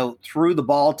 threw the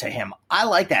ball to him. I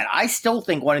like that. I still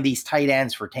think one of these tight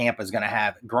ends for Tampa is going to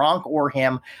have Gronk or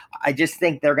him. I just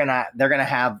think they're gonna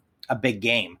have a big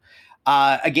game.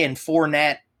 Again,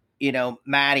 Fournette,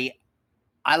 Matty,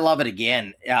 I love it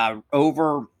again.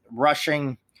 Over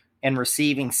rushing and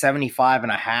receiving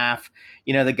 75.5.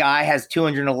 The guy has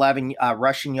 211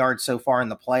 rushing yards so far in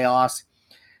the playoffs.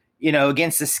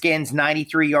 Against the Skins,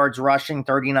 93 yards rushing,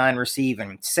 39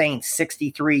 receiving. Saints,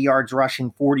 63 yards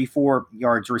rushing, 44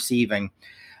 yards receiving.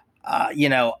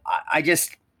 I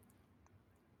just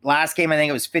last game, I think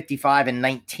it was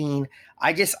 55-19.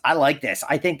 I like this.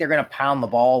 I think they're going to pound the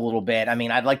ball a little bit. I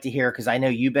mean, I'd like to hear, because I know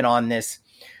you've been on this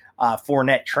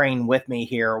Fournette train with me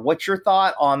here. What's your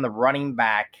thought on the running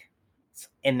back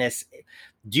in this?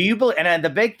 Do you believe? And the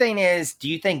big thing is, do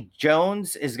you think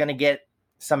Jones is going to get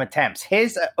some attempts?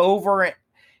 His over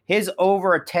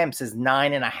attempts is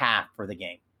 9.5 for the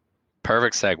game.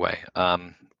 Perfect segue.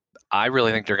 I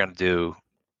really think they're going to do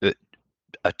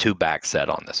a 2-back set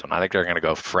on this one. I think they're going to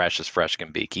go fresh as fresh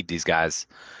can be. Keep these guys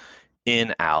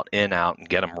in, out, and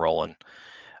get them rolling.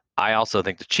 I also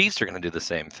think the Chiefs are going to do the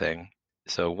same thing.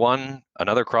 So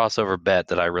another crossover bet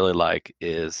that I really like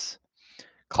is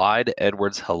Clyde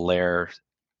Edwards-Helaire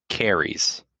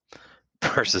carries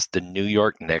versus the New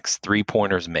York Knicks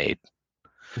 3-pointers made.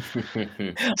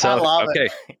 So, I love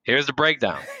it. Here's the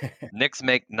breakdown. Knicks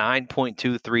make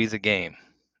 9.2 threes a game.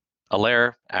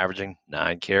 Helaire averaging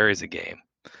 9 carries a game.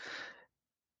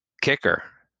 Kicker.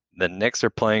 The Knicks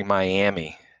are playing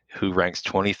Miami, who ranks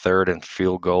 23rd in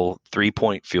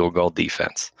 3-point field goal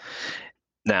defense.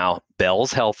 Now,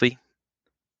 Bell's healthy.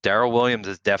 Darrell Williams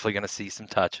is definitely going to see some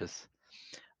touches.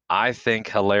 I think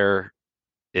Helaire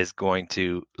is going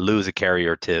to lose a carry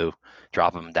or two,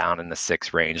 drop him down in the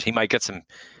 6 range. He might get some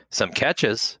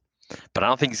catches, but I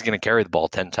don't think he's going to carry the ball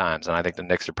 10 times, and I think the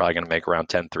Knicks are probably going to make around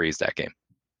 10 threes that game.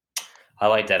 I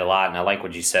like that a lot, and I like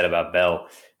what you said about Bell.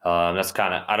 That's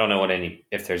kind of, I don't know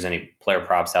if there's any player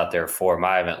props out there for him.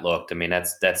 I haven't looked. I mean,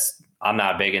 that's I'm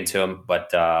not big into him,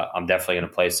 but I'm definitely going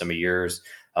to play some of yours.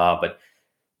 But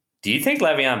do you think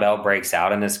Le'Veon Bell breaks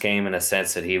out in this game in the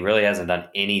sense that he really hasn't done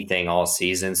anything all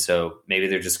season, so maybe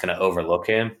they're just going to overlook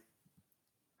him?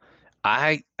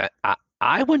 I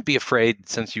wouldn't be afraid,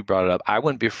 since you brought it up, I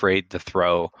wouldn't be afraid to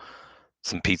throw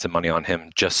some pizza money on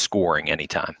him just scoring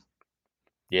anytime.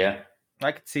 Yeah.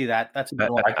 I could see that. That's a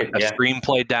good one. A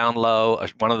screenplay down low,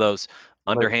 one of those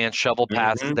underhand shovel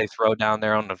passes they throw down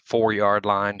there on the 4-yard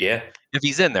line. Yeah. If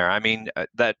he's in there, I mean,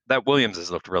 that Williams has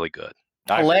looked really good.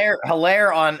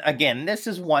 Helaire on, again, this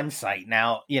is one site.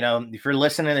 Now, if you're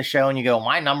listening to the show and you go,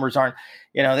 my numbers aren't,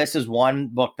 this is one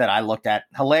book that I looked at.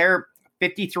 Helaire,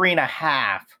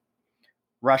 53.5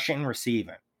 rushing,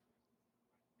 receiving.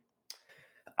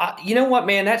 You know what,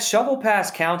 man? That shovel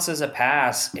pass counts as a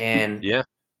pass. And yeah,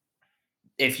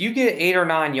 if you get 8 or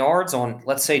 9 yards on,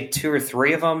 let's say 2 or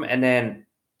 3 of them, and then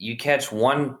you catch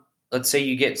one, let's say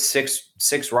you get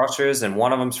six rushes and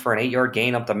one of them's for an 8-yard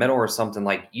gain up the middle or something,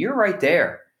 like, you're right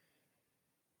there.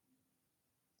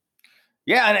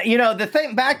 Yeah, and the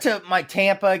thing, back to my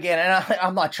Tampa again, and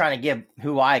I'm not trying to give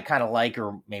who I kind of like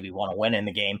or maybe want to win in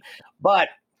the game, but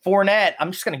Fournette,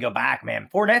 I'm just going to go back, man.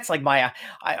 Fournette's like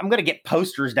I'm going to get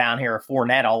posters down here of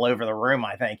Fournette all over the room,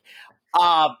 I think.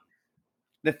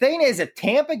 The thing is, if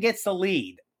Tampa gets the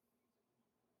lead,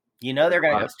 they're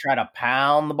going to just try to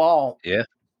pound the ball. Yeah.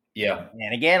 Yeah.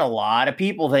 And again, a lot of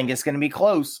people think it's going to be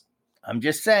close. I'm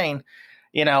just saying,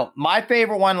 my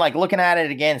favorite one, like looking at it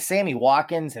again, Sammy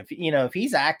Watkins, if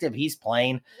he's active, he's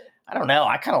playing. I don't know.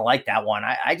 I kind of like that one.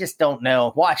 I just don't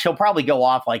know. Watch, he'll probably go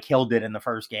off like Hill did in the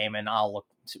first game, and I'll look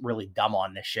really dumb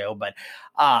on this show. But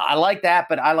I like that,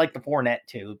 but I like the Fournette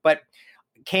too. But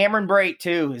Cameron Brate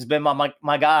too has been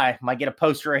my guy. Might get a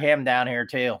poster of him down here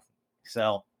too.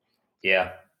 So,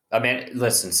 yeah. I mean,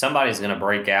 listen, somebody's going to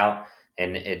break out,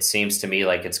 and it seems to me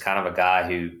like it's kind of a guy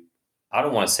who, I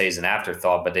don't want to say he's an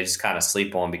afterthought, but they just kind of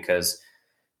sleep on because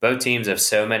both teams have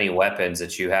so many weapons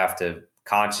that you have to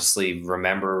consciously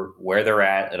remember where they're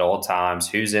at all times,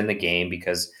 who's in the game,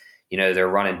 because, they're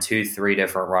running 2-3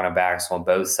 different running backs on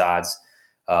both sides.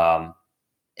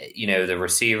 The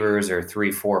receivers are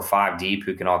 3, 4, 5 deep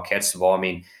who can all catch the ball. I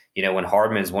mean, when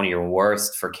Hardman's one of your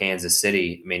worst for Kansas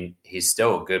City, I mean, he's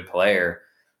still a good player.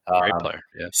 Great player.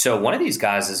 Yeah. So one of these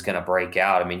guys is going to break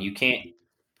out. I mean, you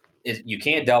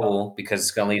can't double because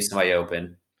it's going to leave somebody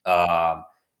open.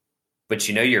 But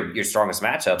your strongest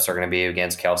matchups are going to be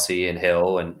against Kelsey and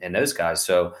Hill and those guys.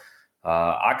 So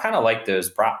I kind of like those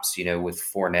props, with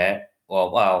Fournette.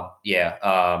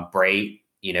 Brate,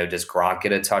 does Gronk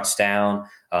get a touchdown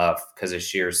because of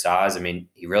sheer size? I mean,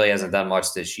 he really hasn't done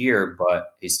much this year,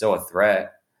 but he's still a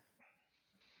threat.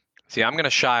 See, I'm going to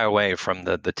shy away from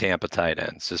the Tampa tight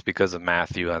ends just because of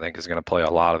Matthew. I think is going to play a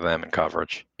lot of them in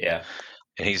coverage. Yeah,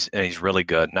 and he's really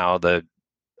good. Now the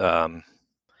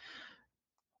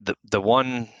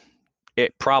one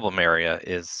problem area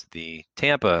is the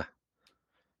Tampa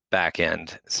back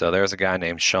end. So there's a guy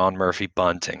named Sean Murphy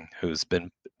Bunting who's been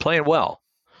playing well.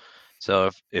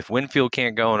 So if Winfield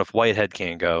can't go and if Whitehead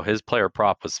can't go, his player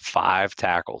prop was 5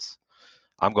 tackles.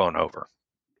 I'm going over.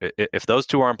 If those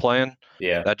two aren't playing,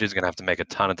 that dude's going to have to make a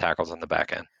ton of tackles on the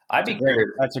back end. I'd be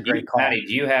curious. That's a great call. Matty,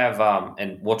 do you have,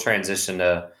 and we'll transition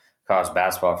to college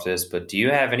basketball after this, but do you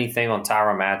have anything on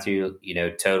Tyrann Mathieu,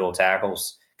 total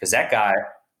tackles? Because that guy,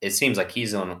 it seems like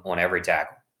he's on every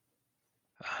tackle.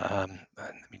 Let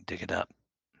me dig it up.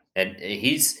 And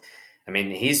he's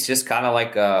just kind of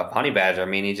like a honey badger. I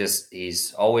mean,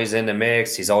 he's always in the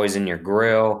mix. He's always in your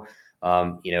grill.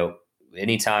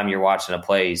 Anytime you're watching a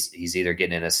play, he's either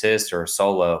getting an assist or a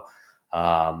solo.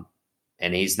 And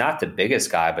he's not the biggest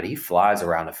guy, but he flies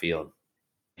around the field.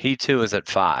 He too is at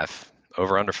 5,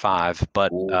 over under 5,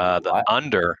 but the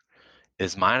under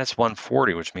is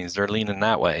 -140, which means they're leaning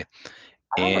that way.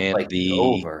 And the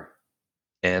over.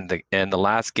 And the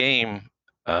last game,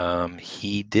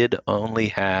 he did only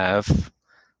have,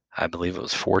 I believe it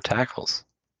was 4 tackles.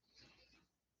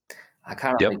 I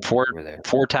kind of think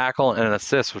 4 tackle and an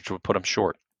assist, which would put him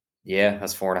short. Yeah,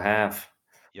 that's 4.5.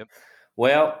 Yep.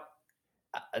 Well,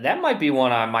 that might be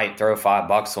one I might throw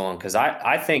 $5 on because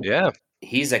I think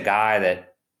he's a guy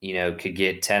that could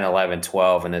get 10, 11,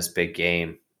 12 in this big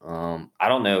game. I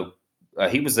don't know.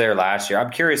 He was there last year.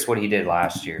 I'm curious what he did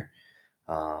last year.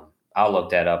 I'll look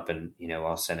that up and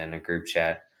I'll send in a group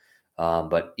chat.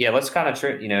 But yeah, let's kind of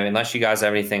unless you guys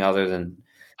have anything other than.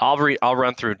 I'll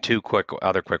run through 2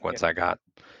 other quick ones I got.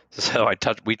 So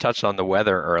we touched on the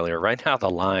weather earlier. Right now the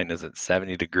line is at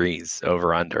 70 degrees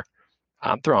over under.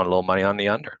 I'm throwing a little money on the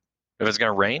under. If it's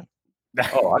going to rain.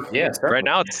 Oh yeah. Right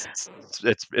now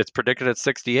it's predicted at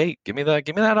 68. Give me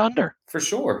that under. For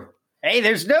sure. Hey,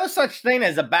 there's no such thing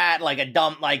as a bad, like a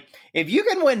dump. Like if you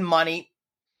can win money,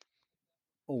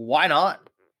 why not?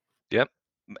 Yep.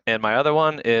 And my other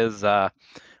one is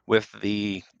with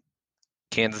the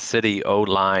Kansas City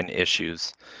O-line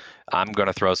issues. I'm going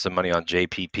to throw some money on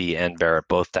JPP and Barrett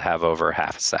both to have over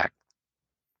half a sack.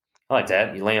 I like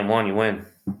that. You land one, you win.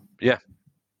 Yeah.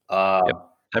 Yep.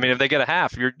 I mean, if they get a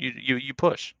half, you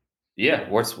push. Yeah.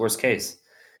 Worst case.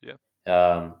 Yeah.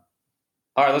 All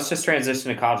right. Let's just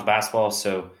transition to college basketball.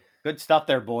 So good stuff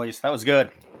there, boys. That was good.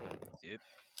 Yep.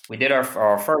 We did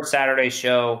our first Saturday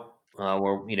show.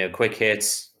 Where quick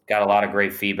hits. Got a lot of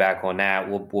great feedback on that.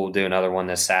 We'll do another one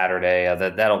this Saturday.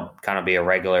 That'll kind of be a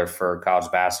regular for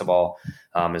college basketball,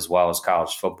 as well as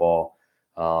college football,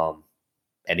 and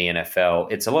the NFL.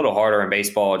 It's a little harder in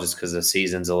baseball just because the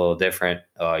season's a little different.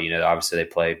 Obviously they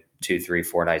play 2, 3,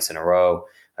 4 nights in a row.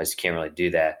 I just can't really do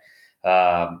that.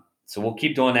 So we'll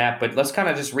keep doing that. But let's kind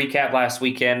of just recap last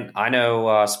weekend. I know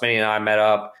Smitty and I met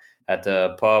up at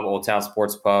the pub, Old Town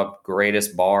Sports Pub,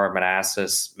 greatest bar in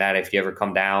Manassas. Matt, if you ever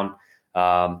come down,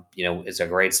 it's a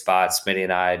great spot. Smitty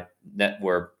and I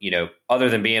were, other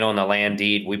than being on the land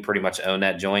deed, we pretty much own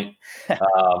that joint.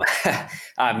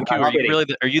 Are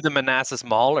you the Manassas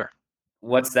Mauler?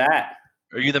 What's that?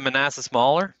 Are you the Manassas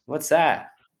Mauler? What's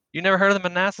that? You never heard of the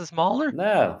Manassas Mauler?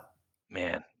 No.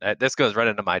 Man, this goes right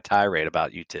into my tirade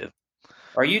about you two.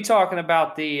 Are you talking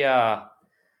about the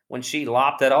when she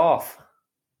lopped it off?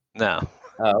 No.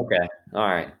 Oh, okay. All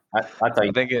right. I thought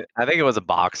you. I think it was a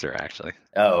boxer actually.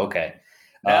 Oh, okay.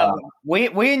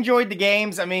 We enjoyed the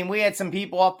games. I mean, we had some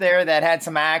people up there that had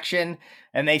some action,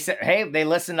 and they said, "Hey, they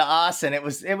listened to us," and it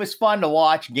was fun to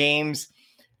watch games.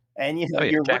 And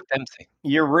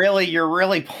you're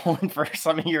really pulling for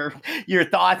some of your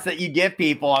thoughts that you give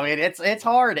people. I mean, it's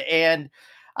hard, and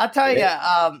I'll tell you,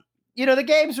 the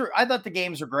games were. I thought the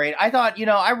games were great. I thought,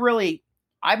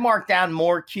 I marked down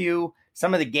more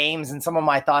some of the games and some of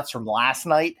my thoughts from last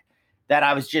night that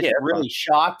I was just really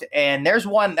shocked. And there's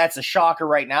one that's a shocker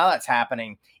right now that's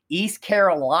happening. East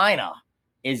Carolina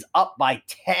is up by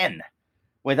 10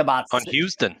 with about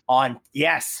Houston.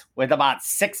 With about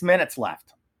 6 minutes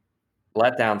left.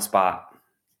 Letdown spot.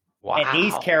 Wow. And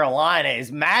East Carolina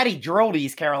Matty drilled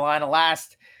East Carolina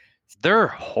they're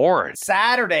horrid.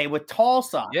 Saturday with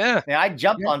Tulsa. Yeah. And I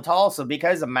jumped on Tulsa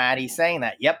because of Matty saying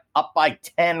that. Yep, up by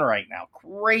 10 right now.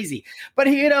 Crazy. But,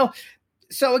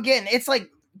 so again, it's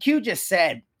like Q just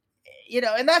said,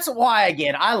 and that's why,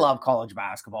 again, I love college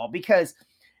basketball because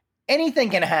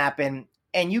anything can happen.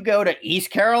 And you go to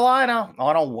East Carolina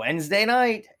on a Wednesday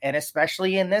night, and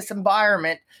especially in this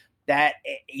environment that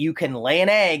you can lay an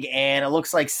egg, and it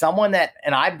looks like someone that,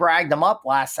 and I bragged them up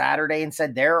last Saturday and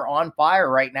said they're on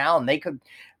fire right now, and they could,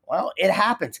 well, it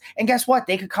happens. And guess what?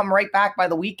 They could come right back by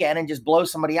the weekend and just blow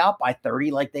somebody out by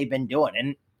 30 like they've been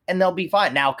doing, and they'll be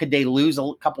fine. Now, could they lose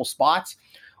a couple spots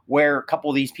where a couple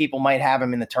of these people might have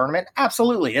them in the tournament?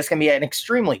 Absolutely. This can be an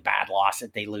extremely bad loss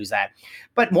if they lose that.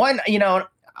 But one,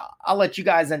 I'll let you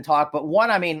guys then talk, but one,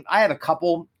 I have a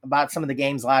couple about some of the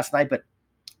games last night, but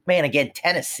man, again,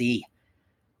 Tennessee.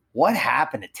 What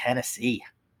happened to Tennessee?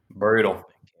 Brutal.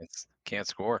 Can't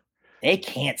score. They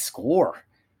can't score.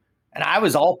 And I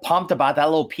was all pumped about that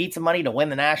little pizza money to win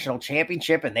the national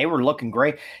championship, and they were looking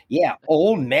great. Yeah,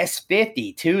 Ole Miss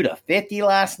 52-50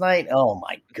 last night. Oh,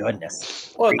 my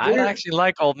goodness. Well, I actually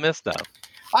like Ole Miss, though.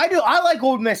 I do. I like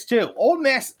Ole Miss, too. Ole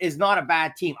Miss is not a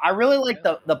bad team. I really like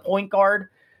the point guard.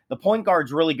 The point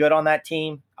guard's really good on that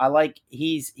team. I like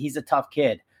he's a tough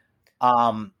kid.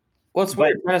 Well, it's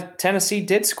weird. Tennessee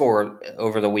did score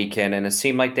over the weekend, and it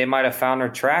seemed like they might have found their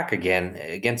track again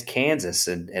against Kansas,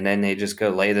 and then they just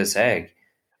go lay this egg.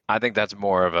 I think that's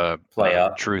more of a play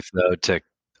up truth, though,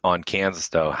 on Kansas,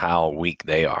 though, how weak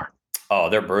they are. Oh,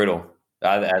 they're brutal.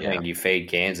 I think you fade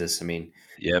Kansas.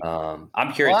 Yep.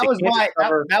 I'm curious.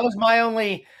 Well, that was my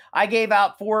only. I gave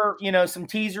out some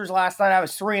teasers last night. I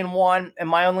was 3-1, and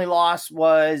my only loss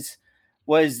was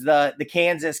the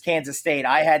Kansas State.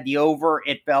 I had the over.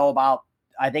 It fell about,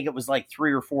 I think it was like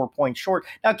 3 or 4 points short.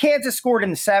 Now, Kansas scored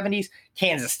in the 70s.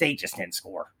 Kansas State just didn't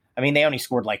score. They only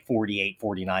scored like 48,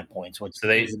 49 points. So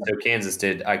Kansas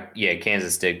did.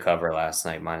 Kansas did cover last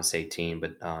night, -18.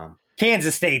 But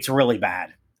Kansas State's really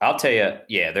bad. I'll tell you,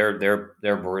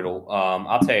 they're brutal.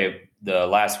 I'll tell you, the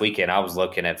last weekend I was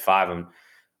looking at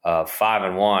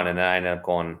 5-1, and then I ended up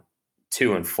going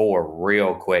 2-4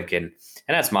 real quick, and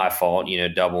that's my fault,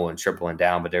 double and tripling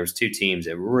down. But there was two teams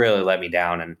that really let me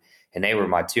down, and they were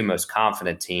my two most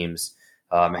confident teams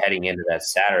heading into that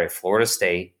Saturday. Florida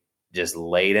State just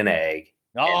laid an egg.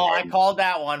 Oh, I called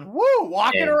that one. Woo!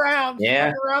 Walking around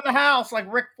the house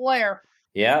like Ric Flair.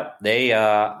 Yeah, they.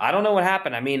 I don't know what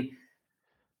happened.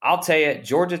 I'll tell you,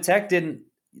 Georgia Tech didn't.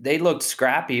 They looked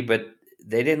scrappy, but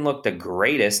they didn't look the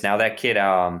greatest. Now that kid,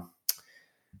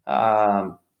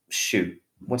 shoot,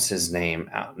 what's his name?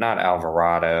 Not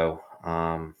Alvarado.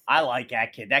 I like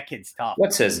that kid. That kid's tough.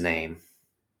 What's his name?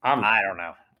 I don't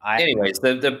know. Anyways,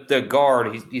 the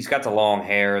guard, he's got the long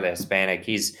hair, the Hispanic.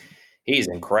 He's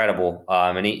incredible.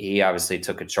 And he obviously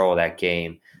took control of that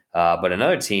game. But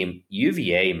another team,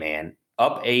 UVA, man,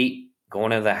 up 8,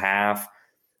 going into the half,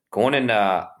 going in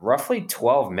roughly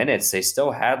 12 minutes. They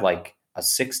still had like a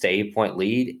 6 to 8 point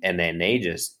lead, and then they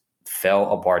just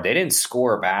fell apart. They didn't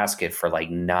score a basket for like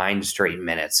 9 straight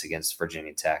minutes against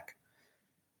Virginia Tech.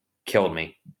 Killed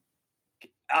me.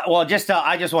 Well, I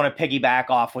just want to piggyback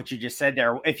off what you just said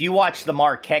there. If you watch the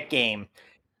Marquette game,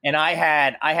 and I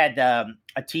had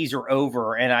a teaser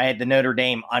over, and I had the Notre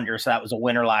Dame under, so that was a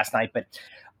winner last night. But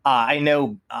I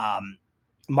know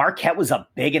Marquette was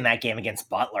up big in that game against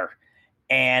Butler,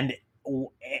 and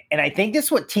I think this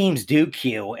is what teams do,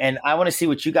 Q. And I want to see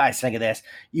what you guys think of this.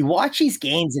 You watch these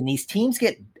games, and these teams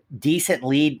get decent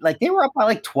lead. Like they were up by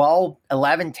like 12,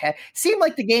 11, 10. Seemed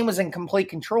like the game was in complete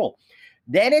control.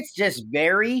 Then it's just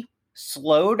very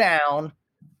slow down.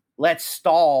 Let's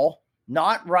stall,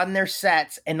 not run their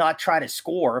sets, and not try to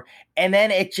score. And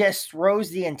then it just throws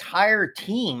the entire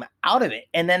team out of it.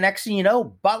 And then next thing you know,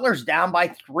 Butler's down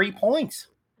by 3 points.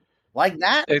 Like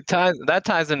that. That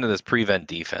ties into this prevent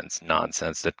defense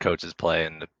nonsense that coaches play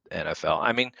in the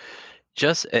NFL.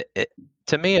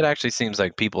 To me, it actually seems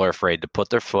like people are afraid to put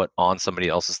their foot on somebody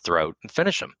else's throat and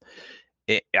finish them.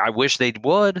 I wish they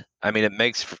would. It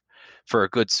makes for a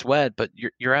good sweat, but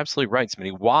you're absolutely right,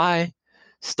 Smitty. Why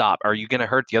stop? Are you going to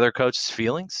hurt the other coach's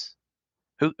feelings?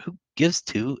 Who gives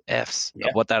 2 Fs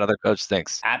of what that other coach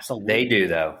thinks? Absolutely. They do,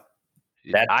 though.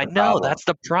 I know. That's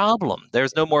the problem.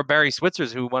 There's no more Barry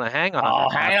Switzers who want to hang on. Oh,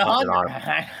 hang on. Well,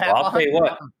 I'll tell you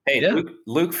what. Hey, yeah.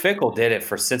 Luke Fickell did it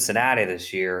for Cincinnati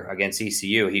this year against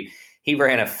ECU. He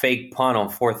ran a fake punt on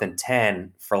 4th and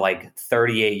 10 for like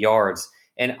 38 yards.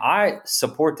 And I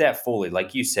support that fully.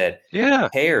 Like you said, yeah.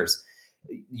 Cares.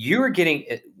 You are getting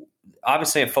 –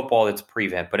 obviously in football it's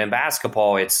prevent, but in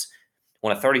basketball it's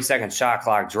on a 30-second shot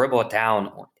clock, dribble it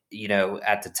down,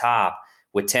 at the top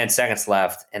with 10 seconds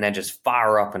left, and then just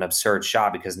fire up an absurd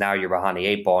shot because now you're behind the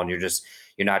 8 ball and you're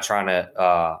not trying to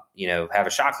have a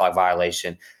shot clock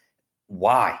violation.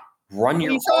 Why? Run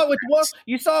your. You saw it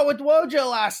with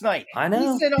Wojo last night. I know.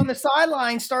 He's sitting on the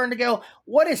sideline starting to go,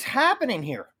 what is happening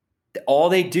here? All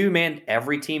they do, man,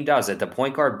 every team does it. The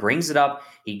point guard brings it up.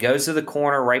 He goes to the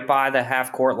corner right by the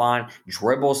half-court line,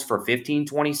 dribbles for 15,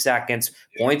 20 seconds,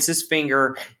 points his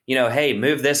finger, hey,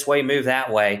 move this way, move that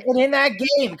way. And in that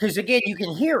game, because, again, you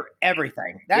can hear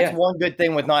everything. That's one good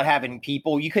thing with not having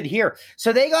people. You could hear.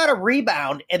 So they got a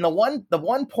rebound, and the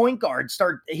one point guard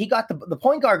the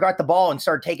point guard got the ball and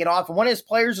started taking off. And one of his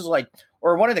players was like,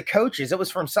 or one of the coaches, it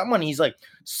was from someone, he's like,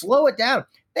 slow it down.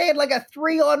 They had like a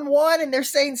 3-on-1, and they're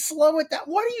saying, slow it down.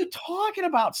 What are you talking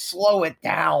about? Slow it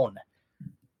down.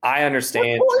 I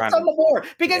understand. Points on the board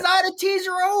because I had a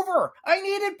teaser over. I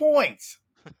needed points.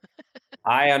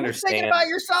 I understand. Think about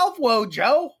yourself,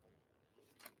 Joe.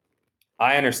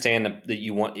 I understand that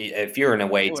you want, if you're an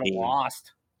away team,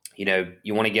 lost. You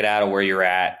want to get out of where you're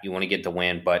at. You want to get the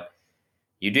win, but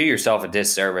you do yourself a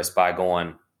disservice by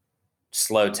going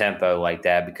slow tempo like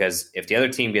that, because if the other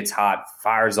team gets hot,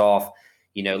 fires off,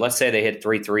 let's say they hit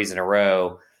 3 threes in a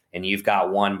row and you've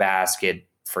got one basket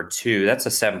for 2, that's a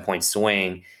 7-point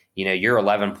swing. Your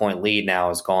 11-point lead now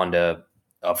has gone to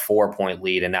a 4-point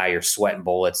lead, and now you're sweating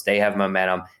bullets. They have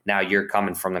momentum. Now you're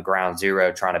coming from the ground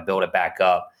zero, trying to build it back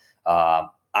up.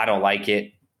 I don't like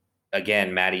it.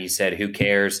 Again, Matty, you said, who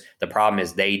cares? The problem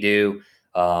is they do.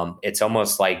 It's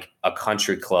almost like a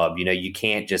country club. You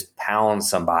can't just pound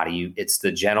somebody. It's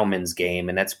the gentleman's game,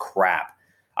 and that's crap.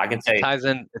 I can say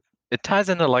it ties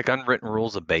into like unwritten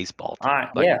rules of baseball.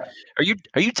 Yeah. Are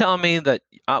you telling me that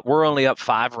we're only up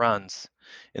 5 runs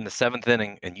in the 7th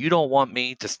inning, and you don't want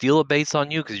me to steal a base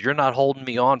on you because you're not holding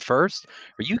me on first?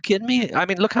 Are you kidding me? I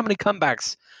mean, look how many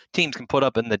comebacks teams can put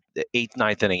up in the 8th,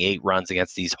 9th inning, 8 runs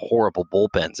against these horrible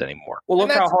bullpens anymore. Well,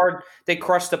 look how hard they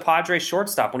crushed the Padres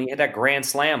shortstop when he hit that grand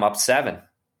slam up 7.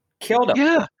 Killed him.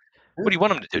 Yeah. What do you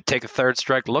want him to do? Take a third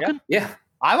strike looking? Yeah.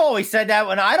 I've always said that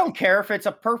when I don't care if it's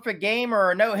a perfect game or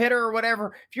a no-hitter or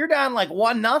whatever. If you're down like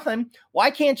 1-0,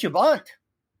 why can't you bunt?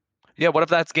 Yeah, what if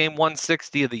that's game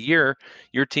 160 of the year?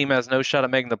 Your team has no shot at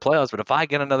making the playoffs, but if I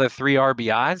get another 3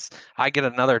 RBIs, I get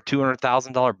another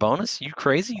 $200,000 bonus? You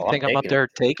crazy? You think I'm up there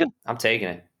taking? I'm taking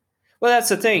it. Well, that's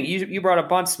the thing. You brought up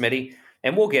bunt, Smitty,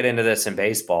 and we'll get into this in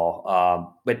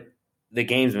baseball, but the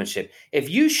gamesmanship. If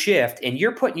you shift and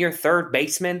you're putting your third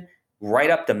baseman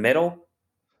right up the middle,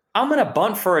 I'm going to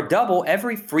bunt for a double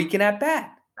every freaking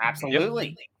at-bat.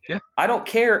 Absolutely. Yeah. I don't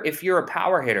care if you're a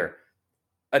power hitter.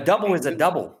 A double is a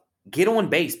double. Get on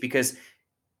base, because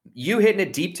you hitting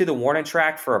it deep to the warning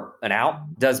track for an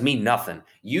out does mean nothing.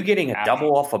 You getting a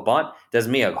double off a bunt does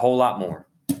mean a whole lot more.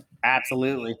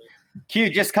 Absolutely. Q,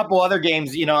 just a couple other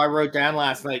games, I wrote down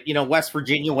last night. West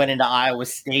Virginia went into Iowa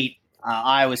State.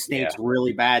 Iowa State's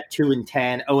really bad,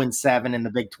 2-10, 0-7 in the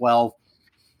Big 12.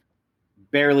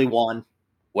 Barely won.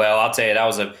 Well, I'll tell you,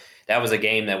 that was a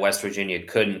game that West Virginia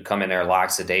couldn't come in there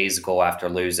lackadaisical after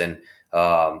losing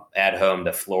at home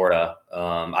to Florida.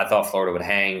 I thought Florida would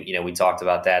hang. We talked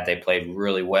about that. They played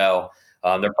really well.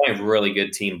 They're playing really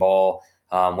good team ball.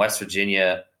 West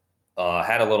Virginia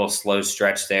had a little slow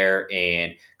stretch there,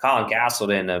 and Colin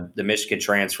Castleton, the Michigan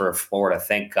transfer of Florida,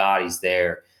 thank God he's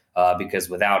there, because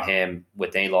without him,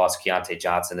 with they lost Keontae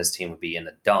Johnson, this team would be in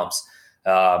the dumps.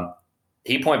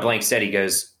 He point blank said, he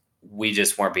goes, we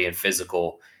just weren't being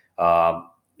physical,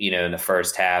 in the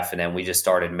first half. And then we just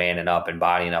started manning up and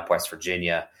bodying up West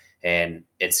Virginia. And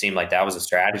it seemed like that was a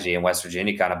strategy, and West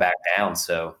Virginia kind of backed down.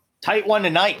 So tight one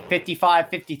tonight,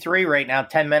 55-53 right now,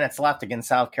 10 minutes left against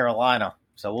South Carolina.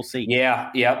 So we'll see. Yeah.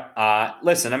 Yep.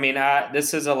 Listen,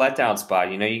 this is a letdown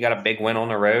spot. You got a big win on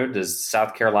the road. Does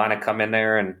South Carolina come in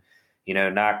there and,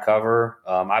 not cover?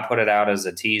 I put it out as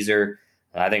a teaser.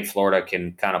 I think Florida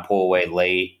can kind of pull away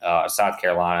late. South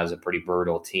Carolina is a pretty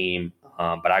brutal team,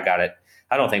 but I got it.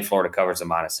 I don't think Florida covers a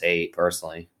 -8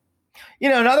 personally.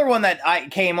 Another one that I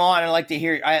came on, I'd like to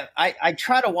hear. I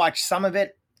try to watch some of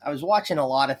it. I was watching a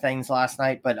lot of things last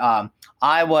night, but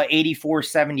Iowa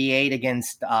 84-78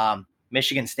 against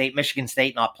Michigan State. Michigan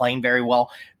State not playing very well.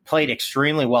 Played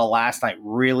extremely well last night.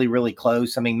 Really, really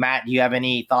close. Matt, do you have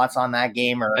any thoughts on that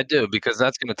game? Or I do, because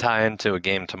that's going to tie into a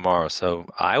game tomorrow. So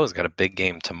Iowa's got a big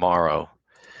game tomorrow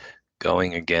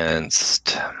going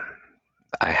against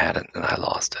 – I had it and I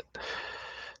lost it.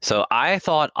 So I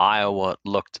thought Iowa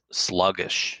looked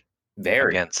sluggish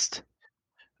against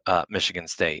Michigan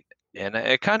State. And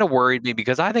it kind of worried me,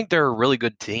 because I think they're a really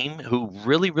good team who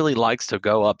really, really likes to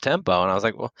go up tempo. And I was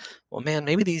like, well, man,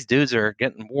 maybe these dudes are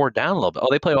getting wore down a little bit. Oh,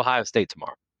 they play Ohio State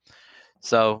tomorrow.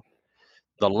 So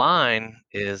the line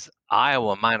is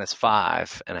Iowa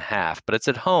 -5.5, but it's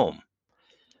at home.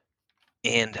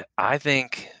 And I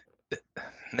think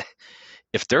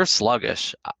if they're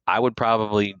sluggish, I would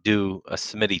probably do a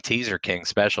Smitty Teaser King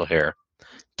special here.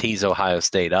 Tease Ohio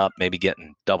State up, maybe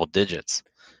getting double digits.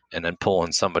 and then pull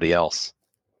in somebody else.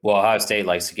 Well, Ohio State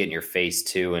likes to get in your face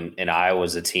too, and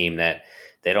Iowa's a team that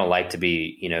they don't like to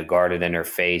be, guarded in their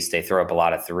face. They throw up a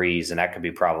lot of threes, and that could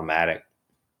be problematic.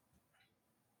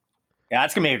 Yeah,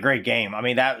 that's going to be a great game. I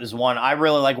mean, that was one. I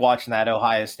really like watching that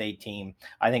Ohio State team.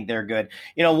 I think they're good.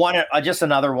 Just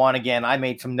another one again. I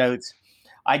made some notes.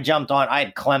 I jumped on. I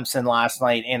had Clemson last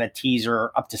night in a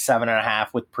teaser up to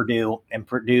 7.5 with Purdue, and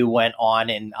Purdue went on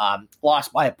and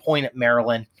lost by a point at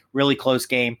Maryland. Really close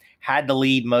game. Had the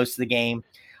lead most of the game.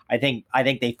 I think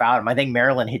they fouled him. I think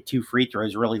Maryland hit 2 free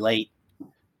throws really late.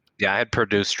 Yeah, I had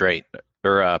Purdue straight,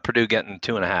 or Purdue getting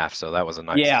 2.5, so that was a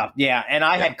nice. Yeah, and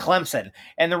I had Clemson.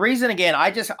 And the reason, again,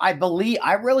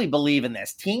 I really believe in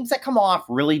this. Teams that come off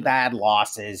really bad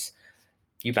losses,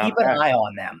 keep an eye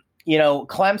on them.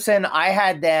 Clemson, I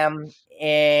had them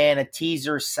in a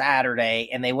teaser Saturday,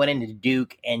 and they went into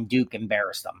Duke, and Duke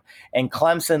embarrassed them. And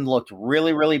Clemson looked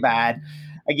really, really bad.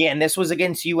 Again, this was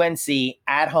against UNC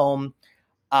at home.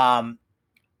 I'm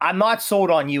not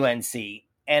sold on UNC.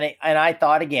 And I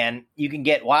thought, again, you can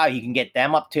get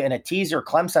them up to, in a teaser,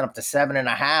 Clemson up to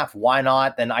 7.5. Why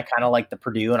not? Then I kind of like the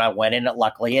Purdue, and I went in it.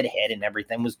 Luckily it hit and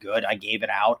everything was good. I gave it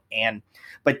out.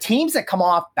 But teams that come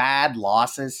off bad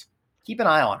losses, keep an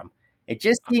eye on them. It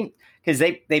just seems, because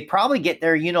they probably get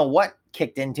their,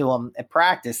 kicked into them at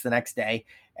practice the next day,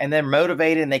 and they're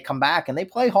motivated and they come back and they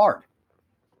play hard.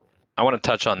 I want to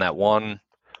touch on that one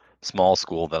small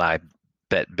school that I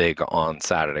bet big on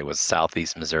Saturday was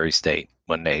Southeast Missouri State,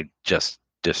 when they just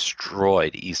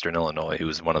destroyed Eastern Illinois, who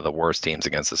was one of the worst teams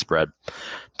against the spread.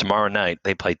 Tomorrow night,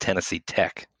 they play Tennessee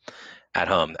Tech at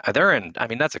home. That's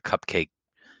a cupcake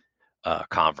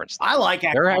conference. I like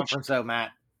that conference though,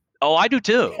 Matt. Oh, I do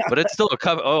too, but it's still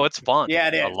it's fun. Yeah,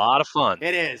 it is. A lot of fun.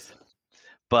 It is.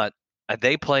 But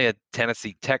they play a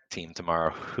Tennessee Tech team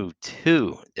tomorrow who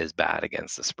too is bad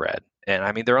against the spread.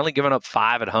 And they're only giving up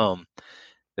 5 at home.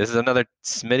 This is another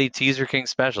Smitty Teaser King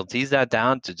special. Tease that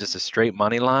down to just a straight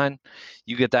money line.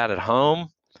 You get that at home.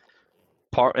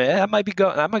 That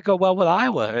might go well with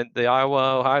Iowa and the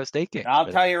Iowa-Ohio State game.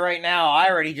 I'll tell you right now, I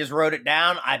already just wrote it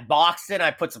down. I boxed it. I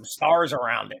put some stars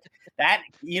around it. That,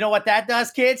 you know what that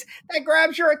does, kids? That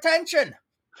grabs your attention.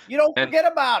 You don't forget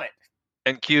about it.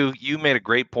 And Q, you made a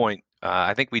great point.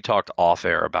 I think we talked off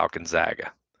air about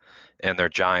Gonzaga and their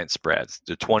giant spreads,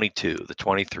 the 22, the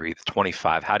 23, the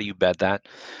 25. How do you bet that?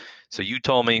 So you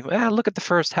told me, look at the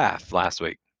first half last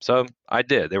week. So I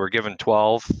did. They were given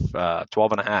 12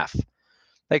 and a half.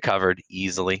 They covered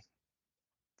easily.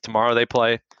 Tomorrow they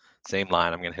play, same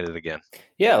line. I'm going to hit it again.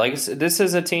 Yeah, like this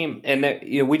is a team,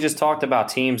 and we just talked about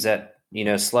teams that,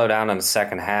 slow down in the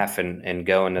second half and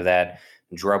go into that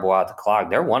and dribble out the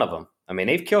clock. They're one of them.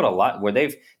 They've killed a lot where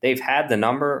they've had the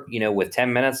number, with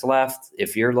 10 minutes left.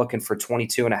 If you're looking for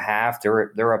 22 and a half,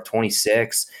 they're up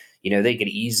 26. They could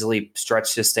easily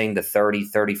stretch this thing to 30,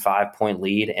 35 point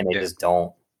lead, and they just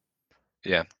don't.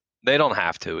 Yeah. They don't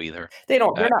have to either. They're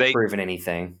not proving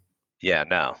anything. Yeah,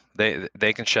 no.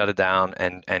 They can shut it down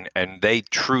and they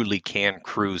truly can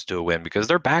cruise to a win because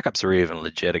their backups are even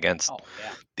legit against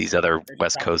these other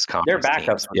West Coast conference teams.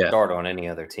 Their backups would start on any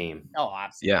other team. Oh,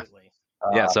 absolutely.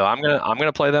 Yeah, so I'm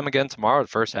gonna play them again tomorrow, the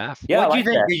first half. Yeah, what do you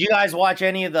think? Did you guys watch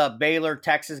any of the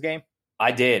Baylor-Texas game?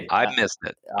 I did. I missed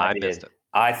it. I missed it.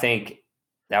 I think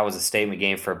that was a statement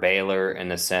game for Baylor in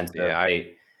the sense that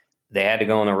they had to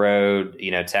go on the road.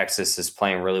 Texas is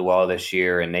playing really well this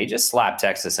year, and they just slapped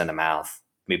Texas in the mouth.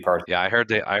 Me personally, yeah, I heard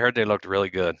they looked really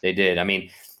good. They did.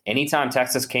 Anytime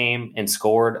Texas came and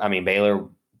scored, Baylor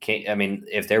came.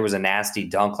 If there was a nasty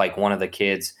dunk like one of the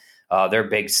kids, their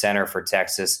big center for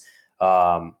Texas.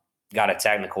 Got a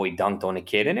technical. He dunked on the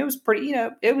kid, and it was pretty,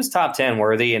 it was top 10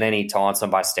 worthy. And then he taunts him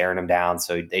by staring him down.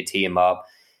 So they tee him up.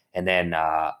 And then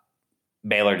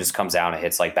Baylor just comes out and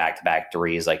hits like back-to-back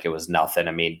threes like it was nothing.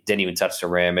 Didn't even touch the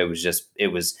rim. It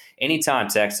was anytime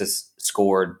Texas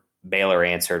scored, Baylor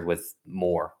answered with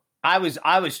more. I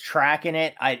was tracking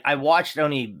it. I watched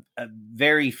only a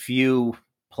very few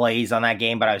plays on that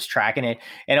game, but I was tracking it.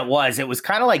 And it was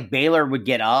kind of like Baylor would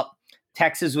get up.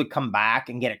 Texas would come back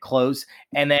and get it close,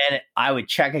 and then I would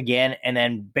check again, and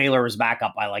then Baylor was back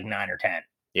up by like 9 or 10.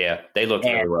 Yeah, they looked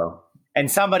really well. And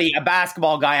a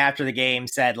basketball guy after the game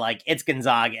said, like, it's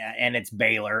Gonzaga and it's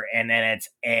Baylor, and then it's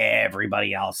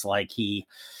everybody else.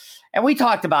 And we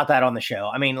talked about that on the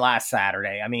show. Last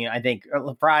Saturday. I think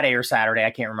Friday or Saturday.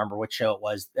 I can't remember which show it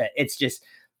was. It's just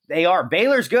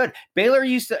Baylor's good. Baylor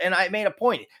used to, and I made a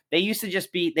point. They used to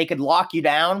just they could lock you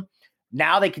down.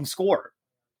 Now they can score.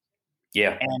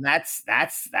 Yeah. And that's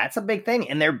a big thing.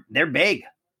 And they're big.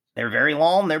 They're very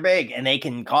long, they're big, and they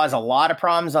can cause a lot of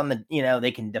problems on the,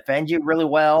 they can defend you really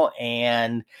well.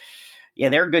 And yeah,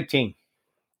 they're a good team.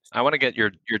 I want to get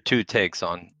your two takes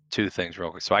on two things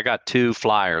real quick. So I got 2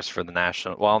 flyers for the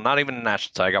national. Well, not even the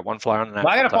national title. I got 1 flyer on the national.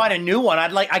 Well, I got to title. find a new one.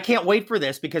 I can't wait for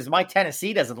this because my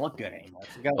Tennessee doesn't look good anymore.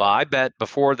 So Well, I bet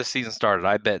before the season started,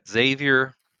 I bet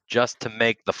Xavier just to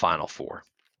make the Final Four,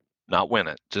 not win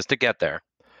it, just to get there.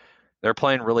 They're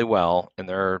playing really well, and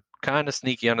they're kind of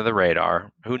sneaky under the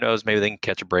radar. Who knows? Maybe they can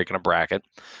catch a break in a bracket.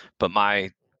 But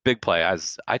my big play,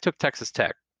 I took Texas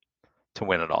Tech to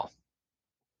win it all.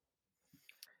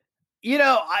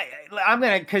 I'm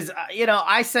gonna because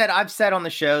I've said on the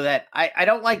show that I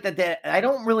don't like that. I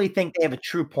don't really think they have a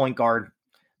true point guard.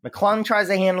 McClung tries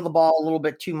to handle the ball a little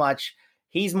bit too much.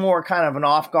 He's more kind of an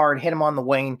off guard, hit him on the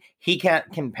wing. He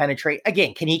can penetrate.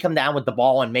 Again, can he come down with the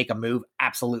ball and make a move?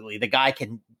 Absolutely. The guy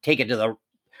can take it to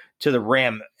the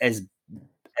rim as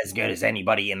good as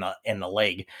anybody in the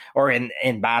league or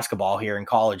in basketball here in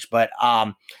college. But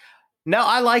no,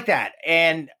 I like that.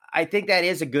 And I think that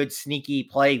is a good sneaky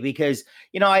play because,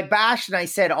 I bashed and I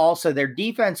said also their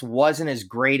defense wasn't as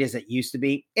great as it used to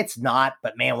be. It's not,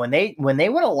 but man, when they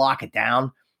want to lock it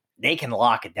down, they can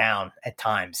lock it down at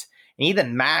times. And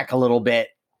even Mac a little bit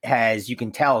you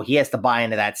can tell he has to buy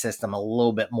into that system a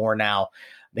little bit more now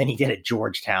than he did at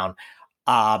Georgetown.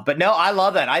 But no, I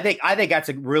love that. I think that's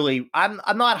a really, I'm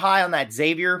not high on that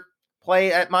Xavier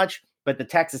play that much, but the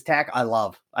Texas Tech, I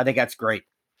love. I think that's great.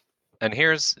 And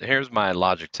here's my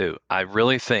logic too. I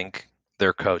really think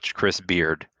their coach, Chris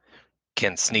Beard,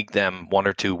 can sneak them 1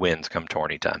 or 2 wins come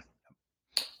tourney time.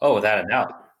 Oh, without a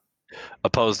doubt.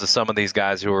 Opposed to some of these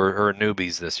guys who are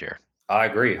newbies this year. I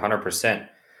agree, 100%.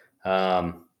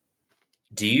 Let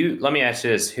me ask you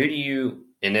this.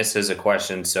 And this is a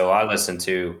question, so I listen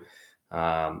to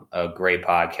a great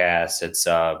podcast. It's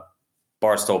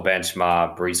Barstool Bench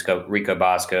Mob, Rico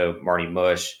Bosco, Marty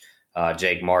Mush,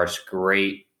 Jake Marsh.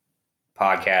 Great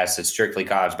podcast. It's strictly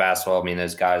college basketball. I mean,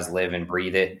 those guys live and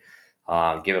breathe it.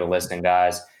 Give it a listen,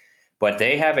 guys. But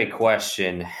they have a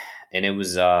question, and it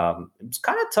was kind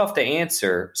of tough to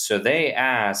answer. So they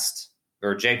asked,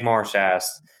 or Jake Marsh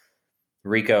asked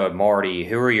Rico and Marty,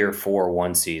 who are your 4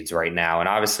 1 seeds right now? And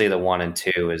obviously the 1 and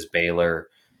 2 is Baylor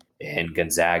and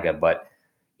Gonzaga. But,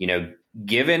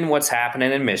 given what's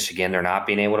happening in Michigan, they're not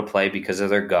being able to play because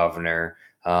of their governor.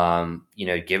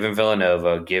 Given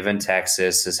Villanova, given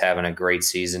Texas is having a great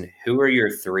season, who are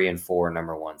your 3 and 4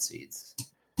 number 1 seeds?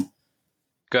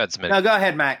 Go ahead, Smitty. No, go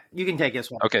ahead, Mac. You can take this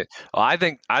one. Okay. Well, I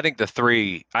think there's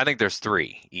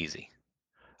 3 easy.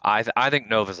 I think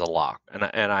Nova's a lock, and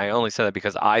I only say that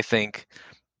because I think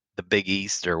the Big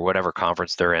East or whatever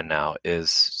conference they're in now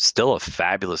is still a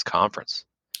fabulous conference.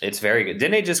 It's very good.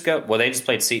 Didn't they just go? Well, they just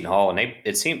played Seton Hall, and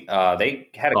it seemed they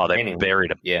had a they buried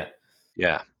them.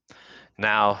 Yeah.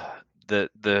 Now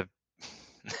the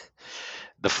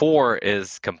 4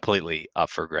 is completely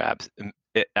up for grabs.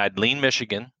 I'd lean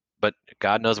Michigan, but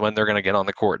God knows when they're going to get on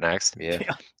the court next. Yeah.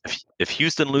 If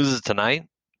Houston loses tonight,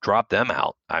 drop them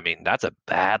out. I mean, that's a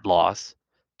bad loss.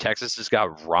 Texas just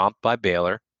got romped by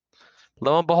Baylor.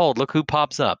 Lo and behold, look who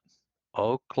pops up.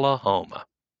 Oklahoma.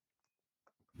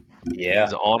 Yeah.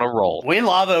 Is on a roll. We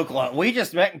love Oklahoma. We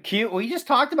just met cute. We just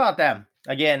talked about them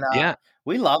again. Yeah.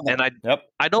 We love them. And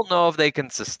I don't know if they can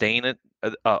sustain it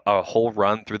a whole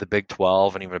run through the Big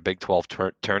 12 and even a Big 12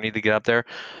 tourney to get up there.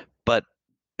 But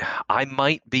I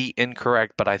might be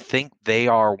incorrect, but I think they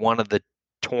are one of the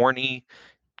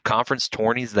conference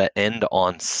tourneys that end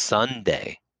on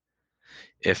Sunday.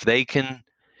 If they can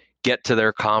get to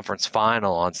their conference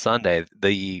final on Sunday,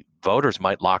 the voters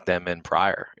might lock them in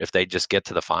prior if they just get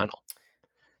to the final.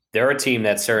 They're a team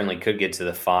that certainly could get to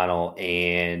the final,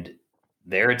 and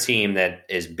they're a team that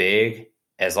is big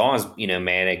as long as,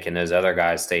 Manic and those other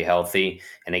guys stay healthy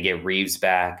and they get Reeves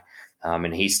back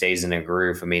and he stays in a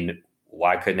groove. I mean,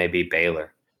 why couldn't they beat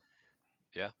Baylor?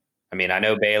 Yeah. I mean, I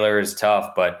know Baylor is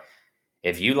tough, but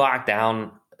if you lock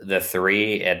down the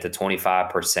 3 at the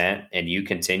 25% and you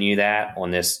continue that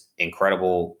on this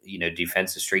incredible,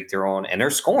 defensive streak they're on, and they're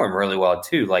scoring really well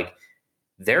too. Like,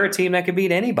 they're a team that could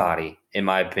beat anybody, in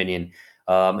my opinion.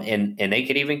 And they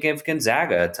could even give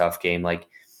Gonzaga a tough game. Like,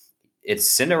 it's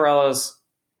Cinderellas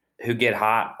who get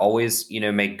hot, always,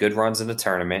 make good runs in the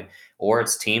tournament, or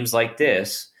it's teams like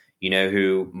this,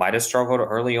 who might have struggled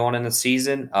early on in the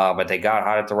season, but they got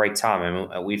hot at the right time. I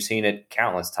mean, we've seen it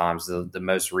countless times. The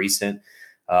most recent,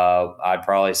 I'd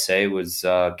probably say, was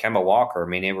Kemba Walker. I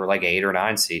mean, they were like 8 or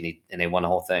 9 seed, and they won the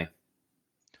whole thing.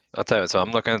 I'll tell you. So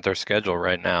I'm looking at their schedule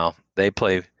right now. They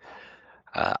play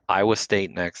Iowa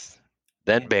State next,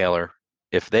 then Baylor.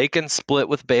 If they can split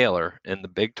with Baylor in the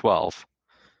Big 12,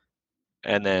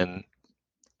 and then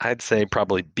I'd say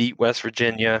probably beat West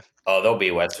Virginia. Oh, they'll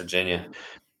beat West Virginia.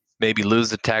 maybe lose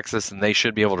to Texas, and they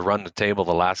should be able to run the table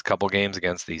the last couple games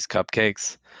against these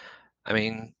cupcakes. I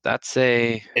mean,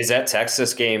 Is that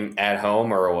Texas game at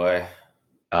home or away?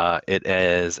 It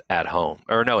is at home,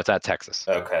 or no, it's at Texas.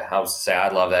 Okay, I was to say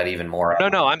I'd love that even more.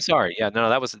 No, I'm sorry. Yeah, no,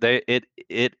 that was it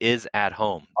is at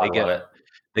home.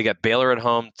 They get Baylor at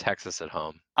home, Texas at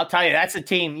home. I'll tell you, that's a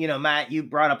team. Matt, you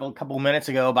brought up a couple of minutes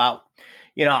ago about,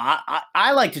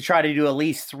 I like to try to do at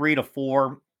least 3 to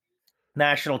 4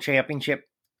 national championship.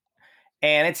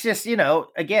 And it's just,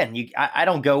 again, I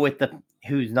don't go with the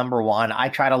who's number one. I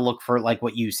try to look for like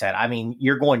what you said. I mean,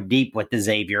 you're going deep with the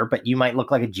Xavier, but you might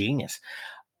look like a genius.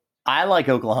 I like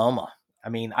Oklahoma. I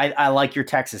mean, I like your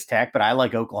Texas Tech, but I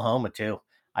like Oklahoma too.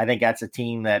 I think that's a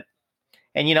team that,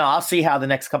 and I'll see how the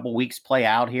next couple of weeks play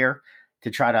out here to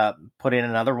try to put in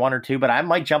another 1 or 2, but I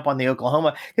might jump on the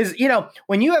Oklahoma because,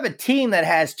 when you have a team that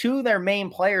has 2 of their main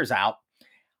players out,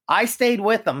 I stayed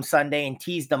with them Sunday and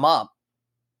teased them up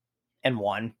and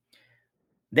won.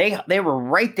 They were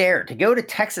right there to go to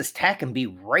Texas Tech and be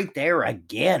right there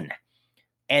again.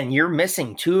 And you're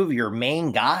missing 2 of your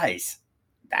main guys.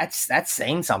 That's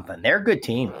saying something. They're a good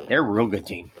team. They're a real good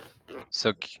team.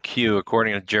 So Q,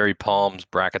 according to Jerry Palm's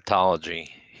bracketology,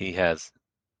 he has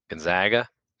Gonzaga,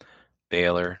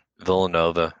 Baylor,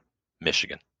 Villanova,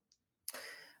 Michigan.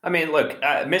 I mean, look,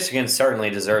 Michigan certainly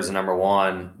deserves a number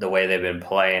 1 the way they've been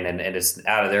playing, and it's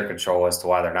out of their control as to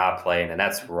why they're not playing, and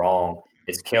that's wrong.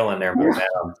 It's killing their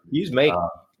momentum. Use me.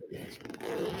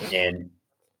 And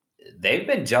they've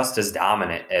been just as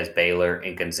dominant as Baylor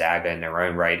and Gonzaga in their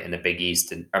own right in the Big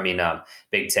East,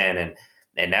 Big Ten,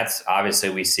 and that's obviously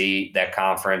we see that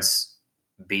conference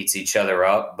beats each other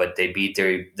up, but they beat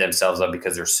themselves up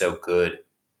because they're so good.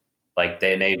 Like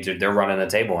they're running the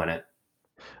table in it.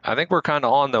 I think we're kind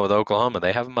of on though with Oklahoma.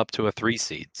 They have them up to a 3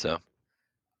 seed. So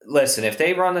listen, if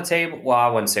they run the table, well, I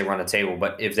wouldn't say run the table,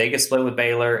 but if they get split with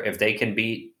Baylor, if they can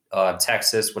beat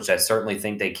Texas, which I certainly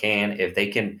think they can, if they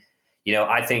can,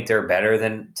 I think they're better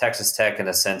than Texas Tech in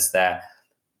the sense that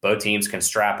both teams can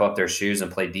strap up their shoes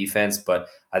and play defense. But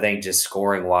I think just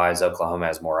scoring wise, Oklahoma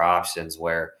has more options,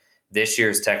 where this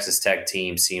year's Texas Tech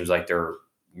team seems like they're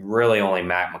really only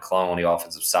Mac McClung on the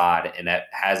offensive side, and that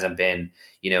hasn't been,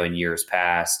 in years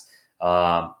past.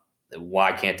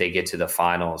 Why can't they get to the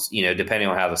finals? Depending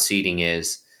on how the seeding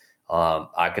is,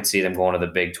 I could see them going to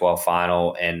the Big 12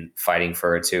 final and fighting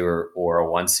for a 2 or a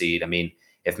 1 seed. I mean,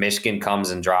 if Michigan comes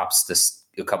and drops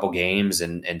a couple games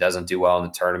and doesn't do well in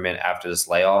the tournament after this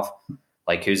layoff,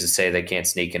 like who's to say they can't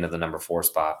sneak into the number 4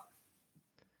 spot?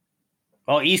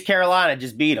 Well, East Carolina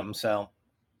just beat them, so.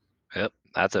 Yep,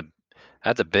 that's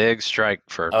a big strike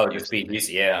for. Oh, just beat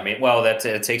Houston. Yeah, I mean, well,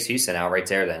 it takes Houston out right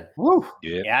there then. Woo.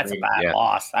 Yeah, that's a bad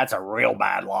loss. That's a real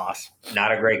bad loss.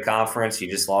 Not a great conference. You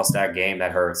just lost that game.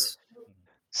 That hurts.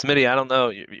 Smitty, I don't know.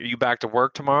 You back to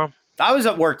work tomorrow? I was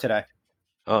at work today.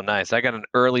 Oh, nice. I got an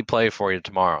early play for you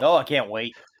tomorrow. Oh, I can't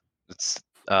wait. It's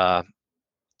SIU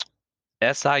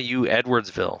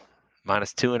Edwardsville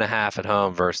 -2.5 at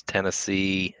home versus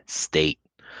Tennessee State.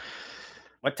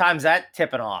 What time's that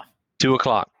tipping off?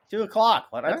 2:00. 2:00.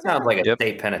 Well, that sounds like a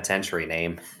state penitentiary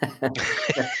name.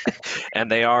 And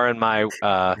they are in my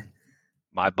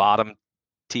my bottom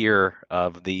tier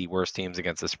of the worst teams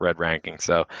against the spread ranking.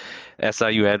 So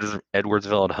SIU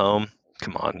Edwardsville at home.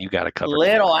 Come on, you got to cover.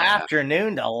 Little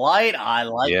afternoon delight. I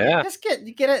like it. Just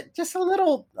get it. Just a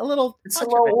little. It's a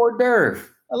little hors d'oeuvre.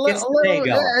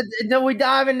 Then we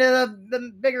dive into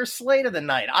the bigger slate of the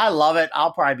night. I love it.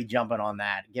 I'll probably be jumping on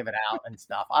that, give it out and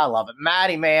stuff. I love it.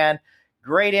 Matty, man,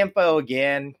 great info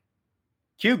again.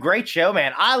 Q, great show,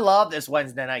 man. I love this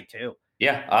Wednesday night too.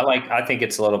 Yeah, I think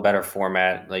it's a little better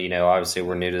format. Obviously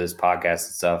we're new to this podcast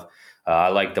and stuff. I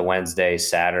like the Wednesday,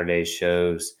 Saturday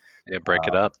shows. Yeah, break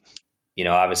it up.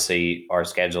 Obviously our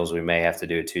schedules, we may have to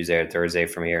do a Tuesday or Thursday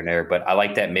from here and there, but I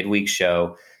like that midweek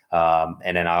show.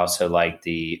 And then I also like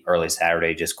the early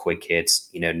Saturday, just quick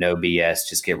hits, no BS,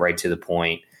 just get right to the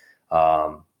point,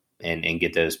 and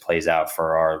get those plays out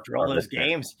for our those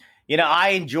games. I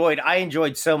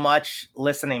enjoyed so much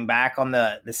listening back on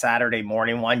the Saturday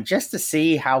morning one just to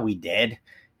see how we did.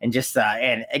 And just,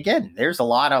 and again, there's a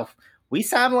lot of, we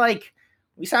sound like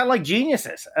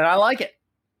geniuses, and I like it.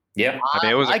 Yeah. I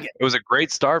mean, it was a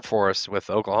great start for us with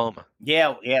Oklahoma.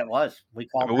 Yeah, it was. We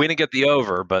didn't get the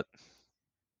over, but.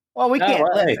 Well, we can't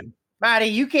listen. Matty,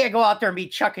 you can't go out there and be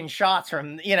chucking shots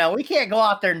from, we can't go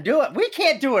out there and do it. We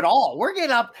can't do it all. We're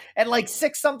getting up at like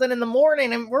 6 something in the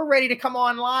morning and we're ready to come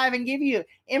on live and give you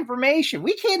information.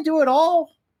 We can't do it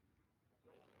all.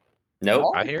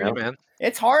 Nope. I hear you, man.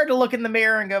 It's hard to look in the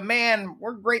mirror and go, man,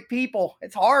 we're great people.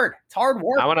 It's hard. It's hard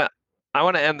work. I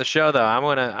want to end the show though. I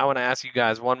want to ask you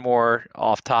guys one more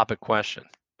off-topic question.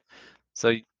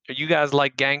 So you guys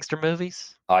like gangster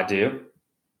movies? I do.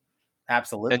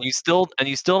 Absolutely. And you still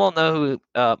don't know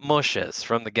who Mush is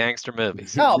from the gangster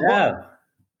movies? No, No.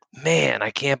 Man,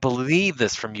 I can't believe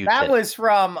this from you. that Tim. was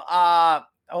from.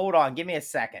 Hold on, give me a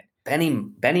second.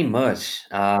 Benny Mush.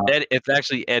 It's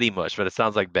actually Eddie Mush, but it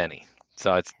sounds like Benny.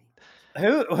 So it's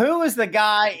Who was the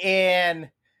guy in?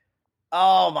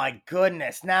 Oh my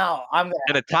goodness! Now and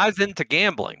it ties into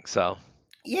gambling. So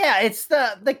Yeah, it's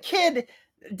the kid.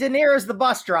 De Niro's the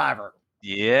bus driver.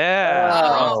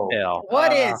 yeah,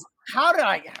 What is? How did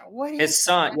I? What is His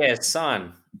son. Yeah, his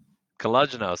son.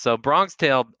 Collagenous. So Bronx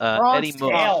Tale, Eddie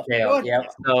Mush. Tale. Tale,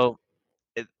 yep. So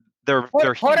they're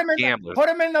Put huge him in. gamblers. Put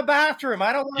him in the bathroom.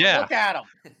 I don't want to Yeah. look at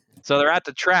him. So they're at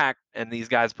the track, and these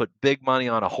guys put big money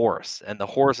on a horse, and the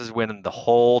horse is winning the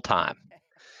whole time.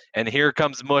 And here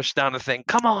comes Mush down the thing.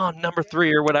 Come on, number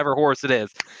 3 or whatever horse it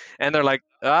is. And they're like,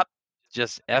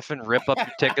 just effing rip up your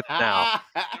tickets now.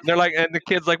 They're like, and the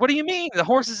kid's like, what do you mean? The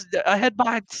horse is ahead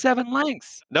by 7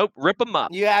 lengths. Nope, rip them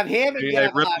up. You have him and you They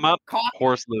have rip them up.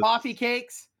 Horse loses. coffee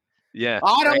cakes. Yeah.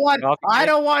 I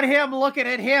don't want him looking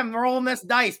at him rolling this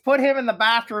dice. Put him in the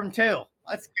bathroom too.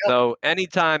 Let's go. So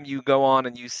anytime you go on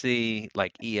and you see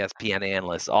like ESPN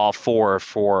analysts all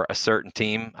for a certain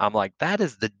team, I'm like, that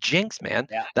is the jinx, man.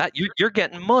 Yeah. That you're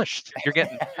getting mushed. You're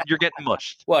getting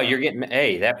mushed. Well, you're getting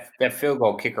that field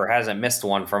goal kicker hasn't missed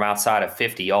one from outside of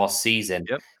 50 all season.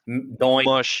 Yep. Going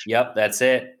Mush. Yep, that's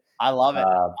it. I love it.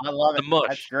 I love it. the mush.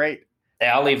 That's great.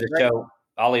 Yeah, I'll leave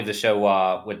the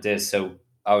show with this. So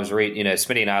I was reading,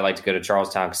 Smitty and I like to go to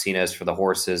Charlestown casinos for the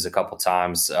horses a couple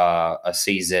times a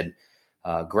season.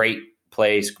 Great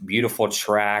place, beautiful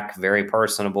track, very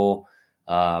personable.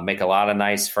 Make a lot of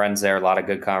nice friends there, a lot of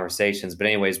good conversations. But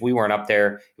anyways, we weren't up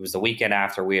there. It was the weekend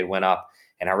after we had went up,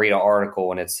 and I read an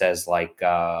article and it says like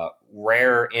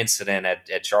rare incident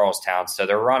at Charlestown. So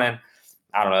they're running,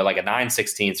 I don't know, like a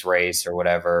 9/16 race or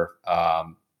whatever,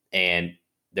 and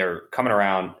they're coming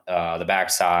around the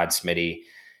backside, Smitty,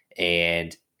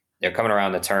 and they're coming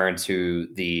around the turn to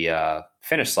the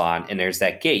finish line, and there's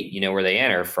that gate, where they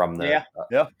enter from the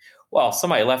yeah. Well,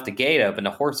 somebody left the gate open.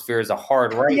 The horse veers a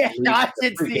hard right. Yeah, I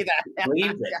did see that.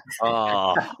 Leaves it.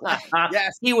 Oh,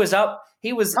 Yes. He was up.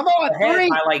 He was Come on, ahead 3.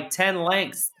 by like 10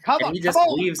 lengths. Come and on, he just come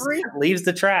on, leaves 3.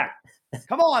 the track.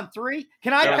 Come on, 3.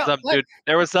 Can I?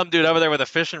 there was some dude over there with a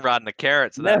fishing rod and a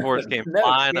carrot, so that horse came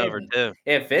flying kidding. over too.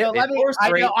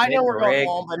 I know we're going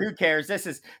long, but who cares?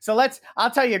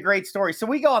 I'll tell you a great story. So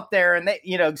we go up there,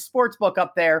 and sports book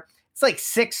up there. It's like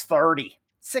 6:30,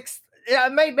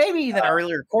 maybe even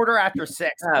earlier, quarter after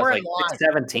 6. We're in line.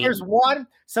 17. There's one,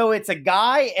 so it's a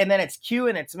guy, and then it's Q,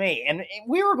 and it's me, and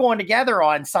we were going together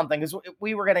on something because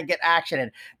we were going to get action.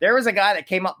 And there was a guy that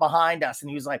came up behind us, and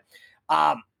he was like,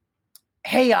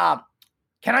 "Hey,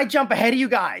 can I jump ahead of you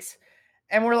guys?"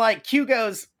 And we're like, Q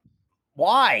goes,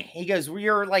 "Why?" He goes, "Well,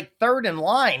 you're like 3rd in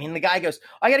line." And the guy goes,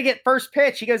 "I got to get first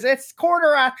pitch." He goes, "It's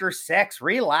quarter after 6.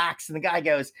 Relax." And the guy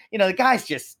goes, the guy's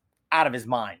just out of his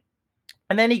mind.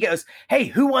 And then he goes, "Hey,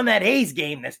 who won that A's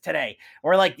game today?" And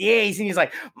we're like, "The A's." And he's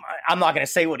like, I'm not going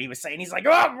to say what he was saying. He's like,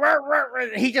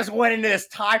 he just went into this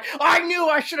time. "I knew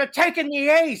I should have taken the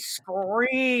A's,"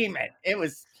 screaming. It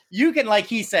was, like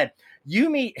he said,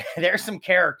 there's some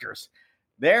characters.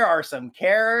 There are some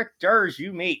characters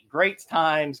you meet. Great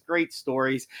times, great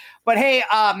stories. But hey,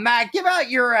 Matt, give out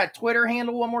your Twitter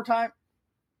handle one more time.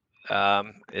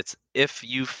 It's if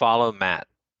you follow Matt.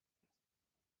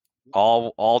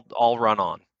 All run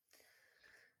on.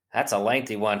 That's a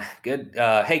lengthy one. Good.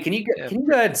 Hey, can you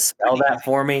go ahead and spell that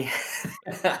for me?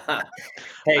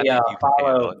 Hey,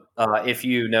 follow if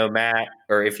you know Matt,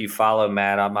 or if you follow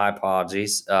Matt, on my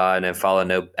apologies, and then follow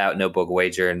Notebook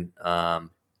Wagering.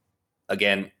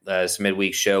 Again, it's a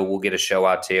midweek show. We'll get a show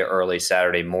out to you early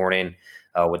Saturday morning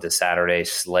with the Saturday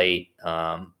slate.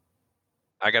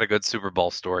 I got a good Super Bowl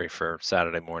story for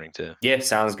Saturday morning too. Yeah,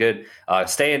 sounds good.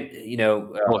 Stay in,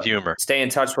 humor. Stay in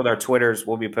touch with our Twitters.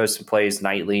 We'll be posting plays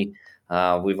nightly.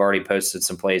 We've already posted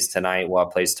some plays tonight. We'll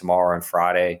have plays tomorrow and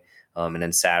Friday, and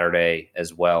then Saturday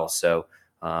as well. So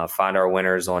find our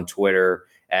winners on Twitter,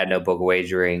 add Notebook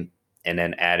Wagering, and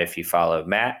then add if you follow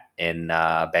Matt, and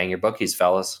bang your bookies,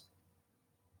 fellas.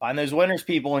 Find those winners,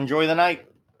 people. Enjoy the night.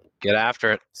 Get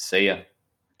after it. See ya.